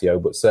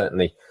Koumetio, but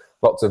certainly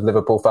lots of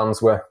Liverpool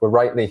fans were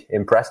rightly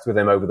impressed with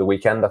him over the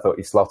weekend. I thought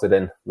he slotted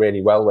in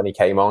really well when he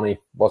came on. He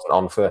wasn't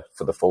on for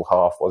the full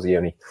half, was he?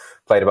 Only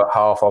played about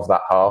half of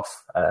that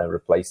half,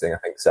 replacing, I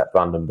think, Sepp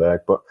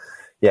Vandenberg. But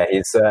yeah,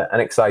 he's an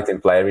exciting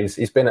player.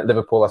 He's been at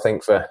Liverpool, I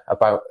think, for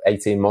about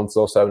 18 months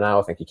or so now.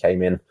 I think he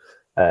came in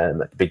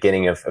at the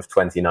beginning of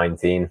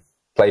 2019.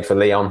 Played for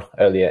Lyon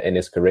earlier in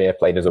his career,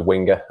 played as a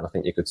winger. And I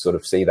think you could sort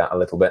of see that a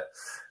little bit.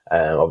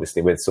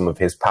 Obviously, with some of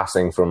his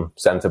passing from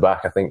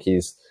centre-back, I think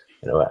he's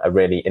a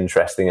really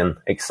interesting and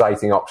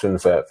exciting option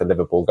for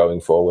Liverpool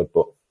going forward.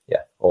 But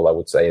yeah, all I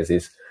would say is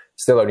he's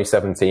still only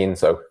 17,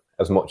 so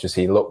as much as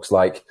he looks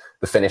like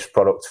the finished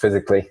product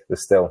physically,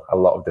 there's still a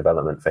lot of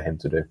development for him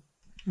to do.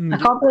 I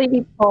can't believe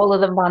he's taller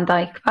than Van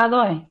Dijk, by the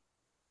way.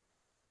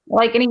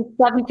 And he's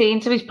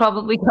 17, so he's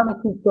probably going to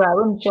keep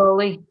growing,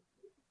 surely.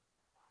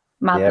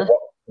 Madness.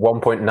 Yeah,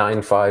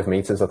 1.95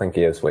 metres, I think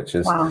he is, which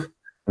is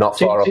not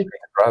far off the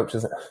approach,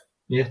 is it?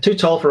 Yeah, too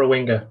tall for a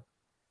winger.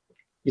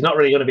 He's not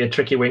really going to be a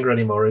tricky winger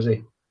anymore, is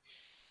he?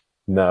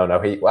 No.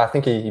 I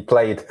think he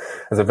played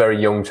as a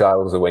very young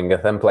child as a winger,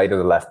 then played as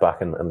a left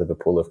back, and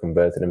Liverpool have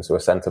converted him to a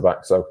centre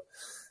back. So,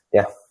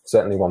 yeah,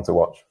 certainly one to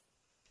watch.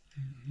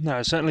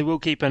 No, certainly we'll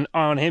keep an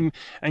eye on him.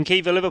 And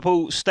Kiva,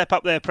 Liverpool step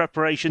up their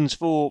preparations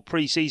for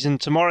pre-season.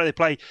 Tomorrow they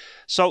play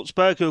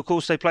Salzburg, who of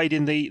course they played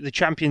in the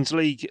Champions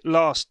League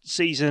last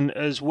season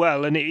as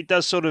well. And it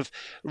does sort of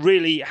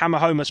really hammer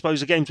home, I suppose,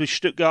 the games with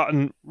Stuttgart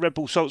and Red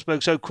Bull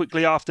Salzburg so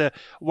quickly after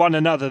one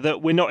another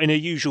that we're not in a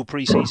usual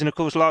pre-season. Of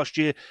course, last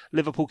year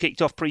Liverpool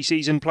kicked off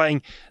pre-season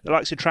playing the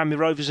likes of Tranmere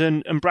Rovers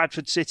and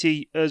Bradford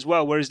City as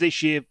well. Whereas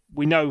this year,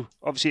 we know,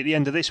 obviously, at the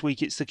end of this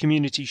week, it's the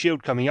Community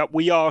Shield coming up.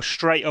 We are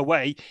straight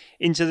away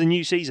into the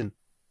new season.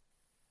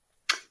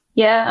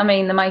 Yeah, I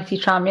mean, the mighty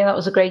Tranmere, that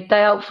was a great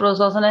day out for us,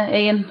 wasn't it,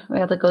 Ian? We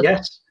had a good day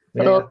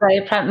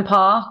at Prenton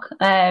Park.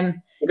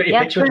 You got your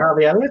picture with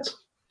Harvey Elliott?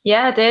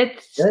 Yeah, I did.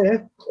 Yeah.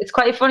 It's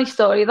quite a funny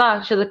story,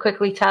 that. Should I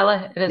quickly tell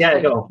it?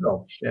 Go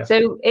on. Yeah.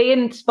 So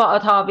Ian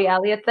spotted Harvey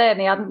Elliott there, and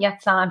he hadn't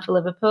yet signed for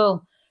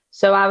Liverpool.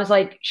 So I was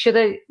like, should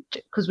I,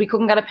 because we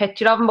couldn't get a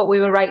picture of him, but we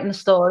were writing the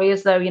story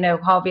as though,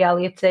 Harvey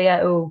Elliott's here,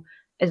 oh,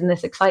 isn't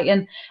this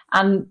exciting?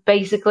 And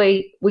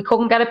basically, we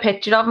couldn't get a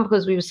picture of him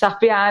because we were sat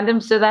behind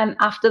him. So then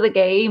after the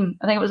game,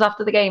 I think it was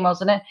after the game,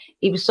 wasn't it?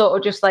 He was sort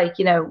of just like,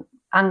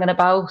 hanging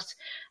about.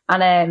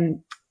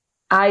 And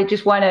I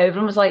just went over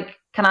and was like,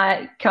 can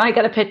I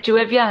get a picture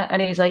with you?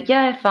 And he's like,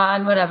 yeah,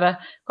 fine, whatever.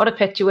 Got a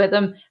picture with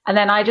him. And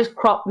then I just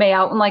cropped me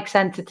out and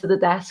sent it to the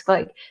desk.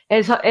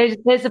 Here's a picture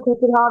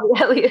of Harvey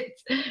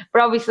Elliott.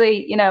 But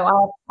obviously,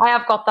 I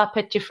have got that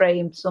picture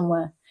framed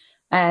somewhere.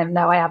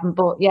 No, I haven't.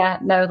 But yeah,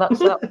 no,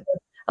 that's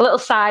a little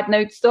side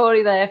note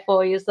story there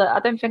for you, is that I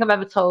don't think I've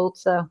ever told.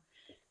 So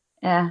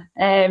yeah.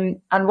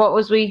 And what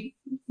was we?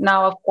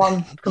 Now I've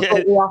gone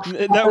completely off.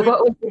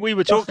 No, we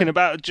were talking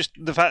about just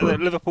the fact that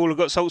Liverpool have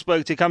got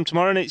Salzburg to come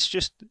tomorrow, and it's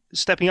just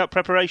stepping up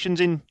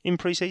preparations in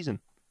pre-season.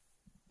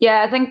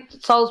 Yeah, I think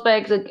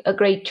Salzburg's a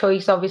great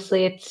choice.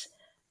 Obviously, it's,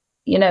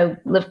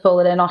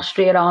 Liverpool are in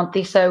Austria, aren't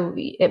they? So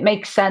it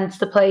makes sense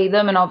to play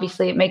them, and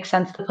obviously it makes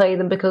sense to play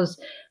them because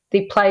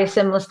they play a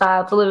similar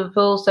style to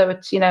Liverpool. So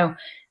it's,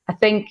 I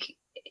think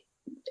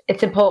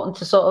it's important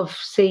to sort of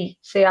see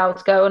how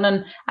it's going.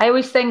 And I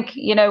always think,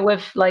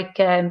 with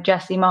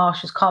Jesse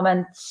Marsh's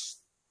comments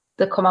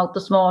that come out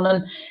this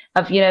morning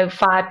of,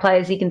 5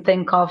 players he can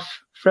think of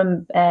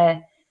from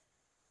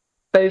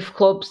both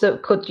clubs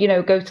that could,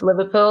 go to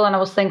Liverpool. And I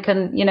was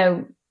thinking,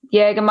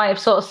 Jürgen might have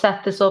sort of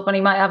set this up and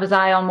he might have his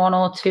eye on 1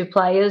 or 2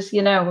 players,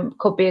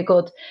 could be a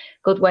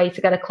good way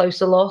to get a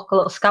closer look, a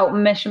little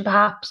scouting mission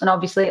perhaps. And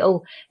obviously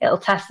it'll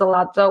test the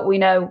lads out. We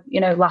know,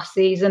 last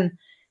season,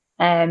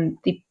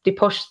 they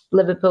pushed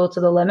Liverpool to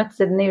the limits,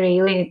 didn't they?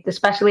 Really,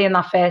 especially in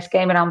that first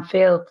game at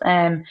Anfield.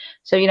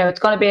 So it's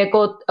going to be a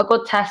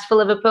good test for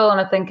Liverpool, and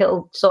I think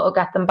it'll sort of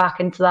get them back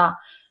into that,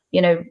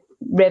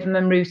 rhythm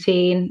and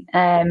routine.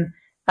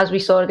 As we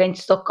saw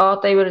against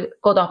Stuttgart, they were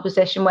good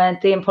opposition,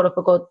 weren't they, and put up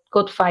a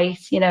good fight.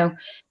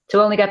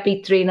 To only get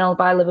beat 3-0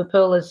 by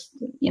Liverpool is,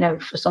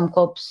 for some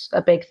clubs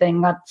a big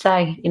thing. I'd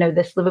say,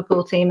 this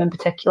Liverpool team in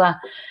particular.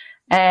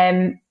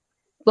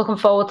 Looking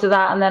forward to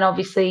that. And then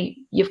obviously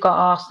you've got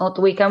Arsenal at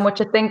the weekend, which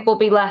I think will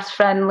be less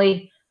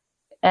friendly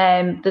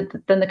than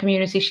the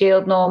Community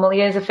Shield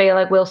normally is. I feel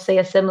like we'll see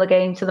a similar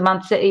game to the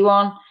Man City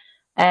one.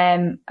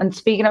 And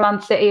speaking of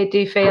Man City, I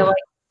do feel like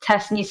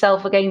testing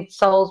yourself against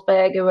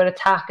Salzburg, who are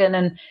attacking,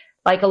 and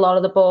a lot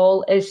of the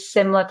ball is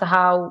similar to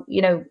how,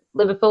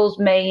 Liverpool's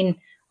main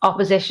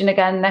opposition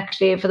again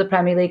next year for the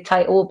Premier League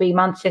title will be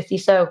Man City.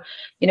 So,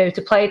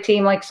 to play a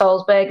team like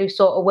Salzburg, who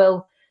sort of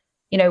will,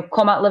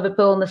 come at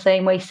Liverpool in the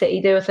same way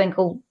City do, I think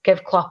will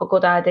give Klopp a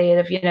good idea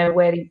of,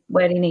 where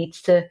he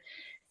needs to,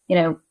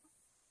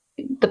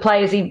 the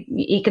players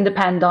he can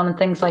depend on and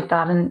things like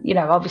that. And,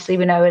 obviously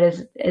we know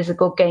it is a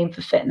good game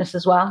for fitness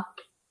as well.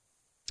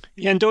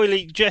 Yeah, and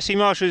Doyley, Jesse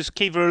Marsh, as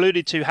Kiva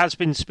alluded to, has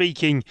been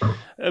speaking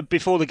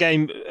before the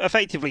game,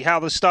 effectively how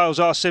the styles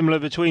are similar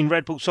between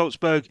Red Bull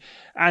Salzburg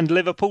and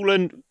Liverpool.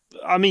 And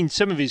I mean,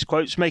 some of his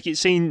quotes make it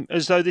seem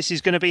as though this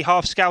is going to be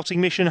half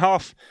scouting mission,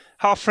 half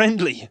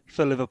friendly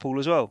for Liverpool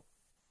as well.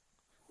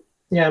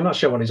 Yeah, I'm not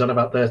sure what he's on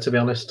about there, to be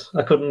honest.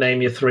 I couldn't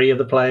name you 3 of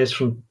the players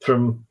from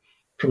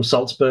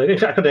Salzburg. In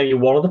fact, I could name you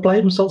 1 of the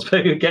players from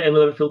Salzburg who get in the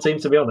Liverpool team,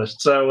 to be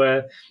honest.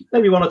 So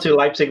maybe 1 or 2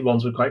 Leipzig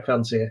ones would quite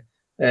fancy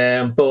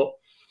it. But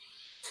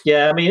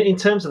yeah, I mean, in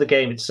terms of the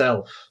game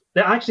itself,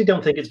 I actually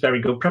don't think it's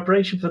very good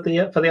preparation for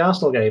the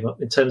Arsenal game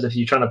in terms of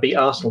you trying to beat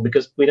Arsenal,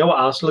 because we know what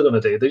Arsenal are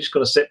going to do. They're just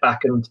going to sit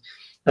back and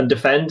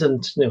defend,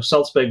 and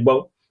Salzburg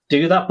won't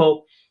do that. But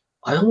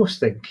I almost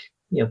think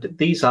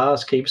these are,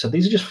 as Keith said,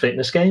 these are just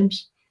fitness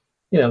games.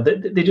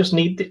 They just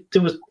need.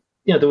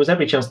 There was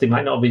every chance they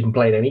might not have even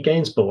played any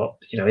games, but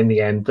in the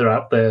end they're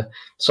out there.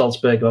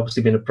 Salzburg have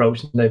obviously been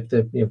approached, and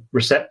they're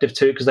receptive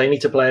to it because they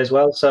need to play as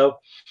well. So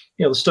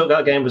the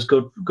Stuttgart game was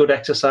good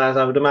exercise.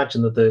 I would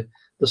imagine that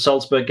the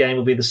Salzburg game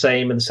will be the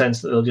same in the sense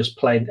that they'll just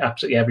play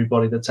absolutely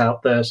everybody that's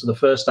out there. So the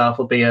first half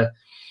will be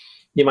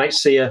you might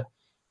see a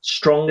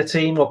stronger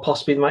team, or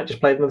possibly they might just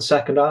play them in the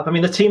second half. I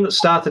mean, the team that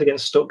started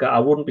against Stuttgart, I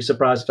wouldn't be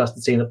surprised if that's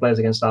the team that plays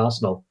against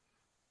Arsenal.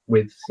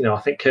 with, I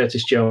think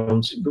Curtis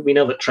Jones. We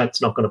know that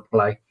Trent's not going to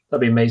play.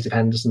 I'd be amazed if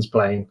Henderson's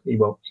playing. He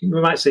won't.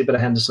 We might see a bit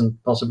of Henderson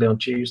possibly on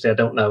Tuesday. I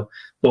don't know.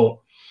 But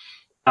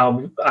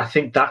I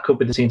think that could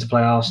be the team to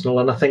play Arsenal.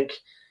 And I think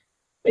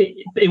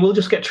it will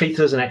just get treated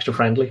as an extra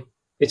friendly.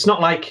 It's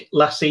not like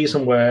last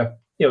season where,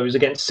 it was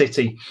against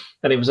City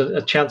and it was a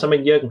chance. I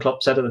mean, Jurgen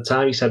Klopp said at the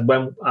time, he said,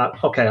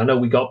 I know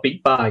we got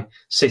beat by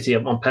City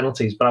on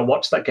penalties, but I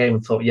watched that game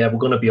and thought, we're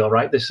going to be all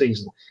right this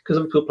season. Because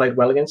Liverpool played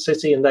well against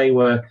City and they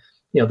were,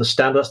 the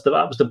standard.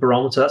 That was the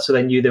barometer. So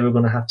they knew they were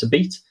going to have to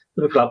beat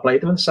Liverpool.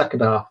 Outplayed them in the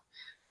second half.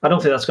 I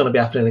don't think that's going to be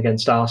happening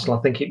against Arsenal.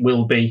 I think it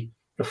will be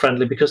a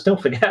friendly because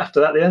don't forget, after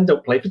that, they then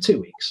don't play for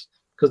 2 weeks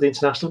because the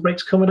international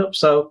break's coming up.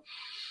 So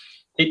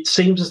it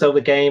seems as though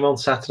the game on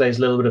Saturday is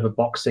a little bit of a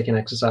box-ticking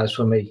exercise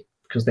for me,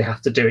 because they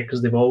have to do it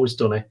because they've always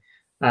done it,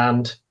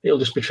 and it'll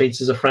just be treated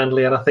as a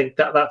friendly. And I think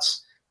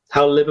that's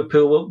how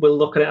Liverpool will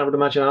look at it. I would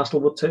imagine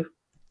Arsenal would too.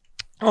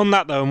 On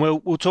that though, and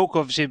we'll talk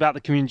obviously about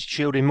the Community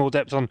Shield in more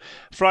depth on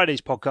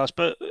Friday's podcast,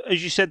 but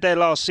as you said there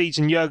last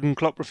season, Jurgen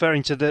Klopp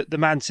referring to the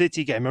Man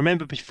City game, I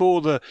remember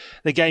before the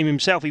game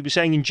himself, he was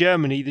saying in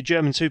Germany, the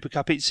German Super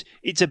Cup, it's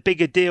a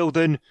bigger deal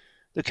than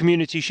the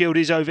Community Shield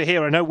is over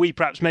here. I know we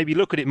perhaps maybe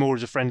look at it more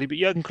as a friendly, but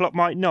Jurgen Klopp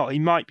might not. He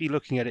might be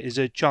looking at it as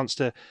a chance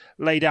to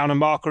lay down a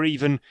marker,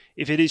 even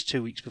if it is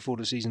 2 weeks before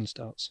the season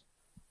starts.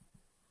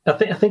 I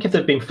think if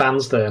there'd been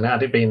fans there and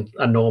had it been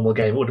a normal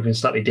game, it would have been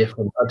slightly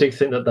different. I do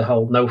think that the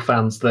whole no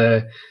fans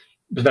there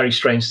was a very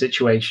strange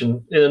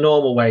situation. In a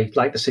normal way,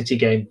 like the City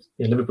game,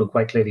 Liverpool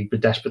quite clearly were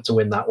desperate to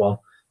win that one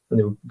and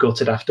they were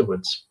gutted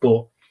afterwards.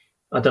 But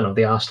I don't know,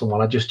 the Arsenal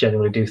one, I just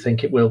genuinely do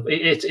think it will.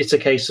 It's a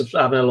case of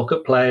having a look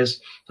at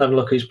players, having a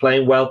look who's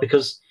playing well,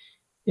 because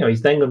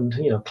he's then going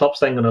to,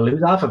 Klopp's then going to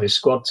lose half of his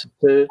squad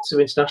to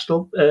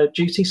international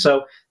duty.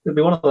 So it'll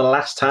be one of the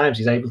last times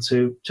he's able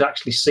to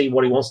actually see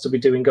what he wants to be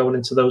doing going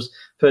into those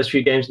first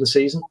few games in the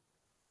season.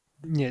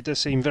 Yeah, it does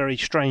seem very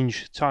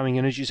strange timing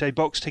and, as you say,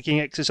 box-ticking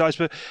exercise.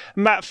 But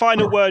Matt,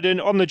 final word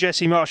on the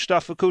Jesse Marsch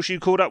stuff. Of course, you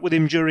caught up with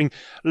him during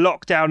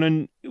lockdown,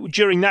 and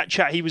during that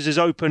chat he was as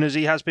open as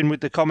he has been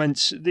with the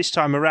comments this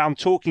time around,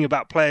 talking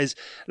about players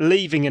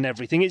leaving and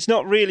everything. It's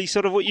not really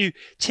sort of what you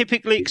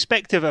typically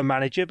expect of a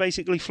manager,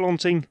 basically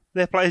flaunting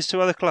their players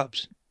to other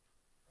clubs.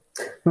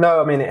 No,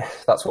 I mean,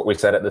 that's what we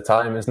said at the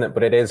time, isn't it?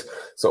 But it is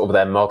sort of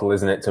their model,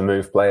 isn't it, to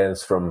move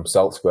players from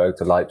Salzburg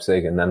to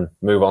Leipzig and then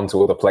move on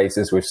to other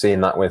places. We've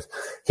seen that with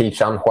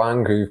Hee-Chan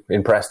Hwang, who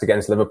impressed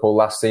against Liverpool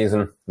last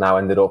season, now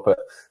ended up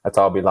at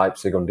RB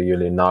Leipzig under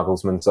Julian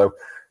Nagelsmann. So,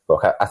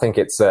 look, I think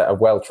it's a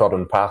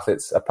well-trodden path.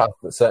 It's a path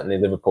that certainly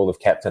Liverpool have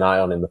kept an eye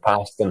on in the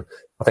past. And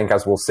I think,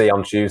 as we'll see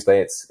on Tuesday,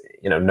 it's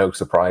no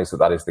surprise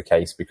that is the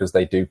case, because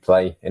they do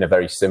play in a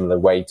very similar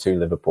way to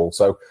Liverpool.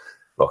 So,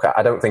 look,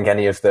 I don't think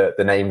any of the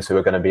names who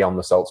are going to be on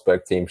the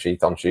Salzburg team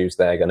sheet on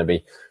Tuesday are going to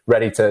be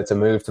ready to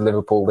move to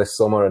Liverpool this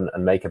summer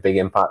and make a big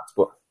impact.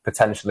 But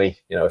potentially,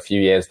 a few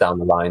years down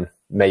the line,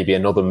 maybe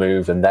another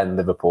move and then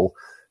Liverpool,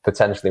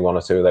 potentially one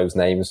or two of those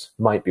names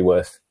might be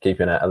worth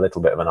keeping a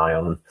little bit of an eye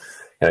on.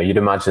 And, you'd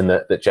imagine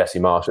that Jesse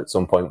Marsch at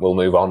some point will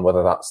move on,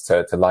 whether that's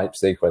to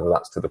Leipzig, whether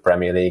that's to the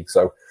Premier League.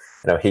 So,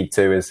 he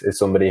too is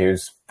somebody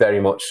who's very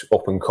much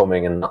up and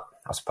coming, and that,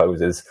 I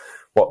suppose, is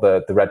what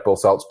the Red Bull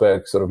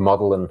Salzburg sort of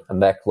model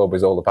and their club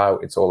is all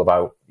about. It's all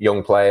about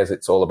young players.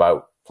 It's all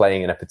about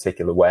playing in a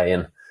particular way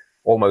and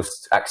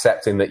almost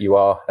accepting that you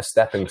are a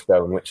stepping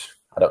stone, which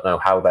I don't know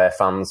how their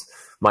fans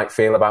might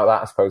feel about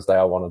that. I suppose they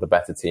are one of the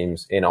better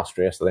teams in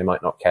Austria, so they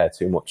might not care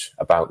too much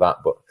about that.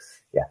 But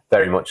yeah,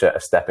 very much a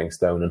stepping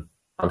stone. And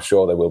I'm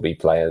sure there will be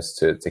players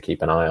to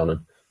keep an eye on.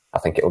 And I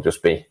think it'll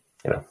just be,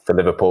 for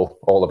Liverpool,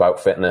 all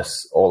about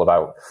fitness, all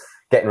about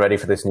getting ready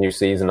for this new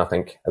season, I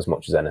think, as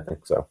much as anything.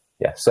 So,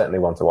 yeah, certainly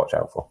one to watch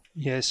out for.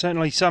 Yeah,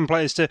 certainly some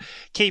players to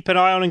keep an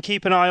eye on, and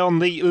keep an eye on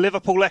the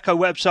Liverpool Echo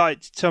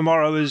website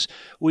tomorrow, as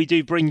we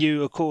do bring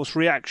you, of course,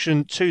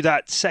 reaction to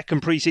that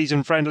second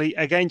pre-season friendly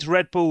against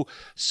Red Bull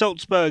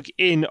Salzburg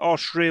in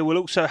Austria. We'll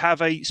also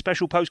have a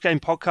special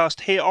post-game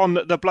podcast here on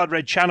the Blood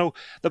Red channel.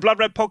 The Blood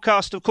Red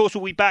podcast, of course,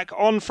 will be back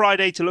on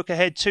Friday to look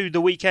ahead to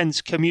the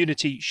weekend's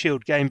Community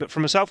Shield game. But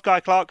from myself,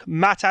 Guy Clark,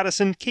 Matt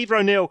Addison, Kiefer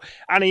O'Neill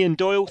and Ian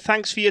Doyle,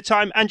 thanks for your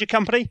time and your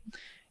company.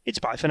 It's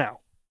bye for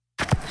now.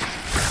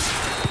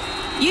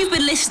 You've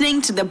been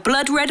listening to the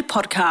Blood Red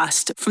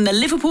podcast from the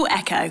Liverpool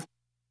Echo.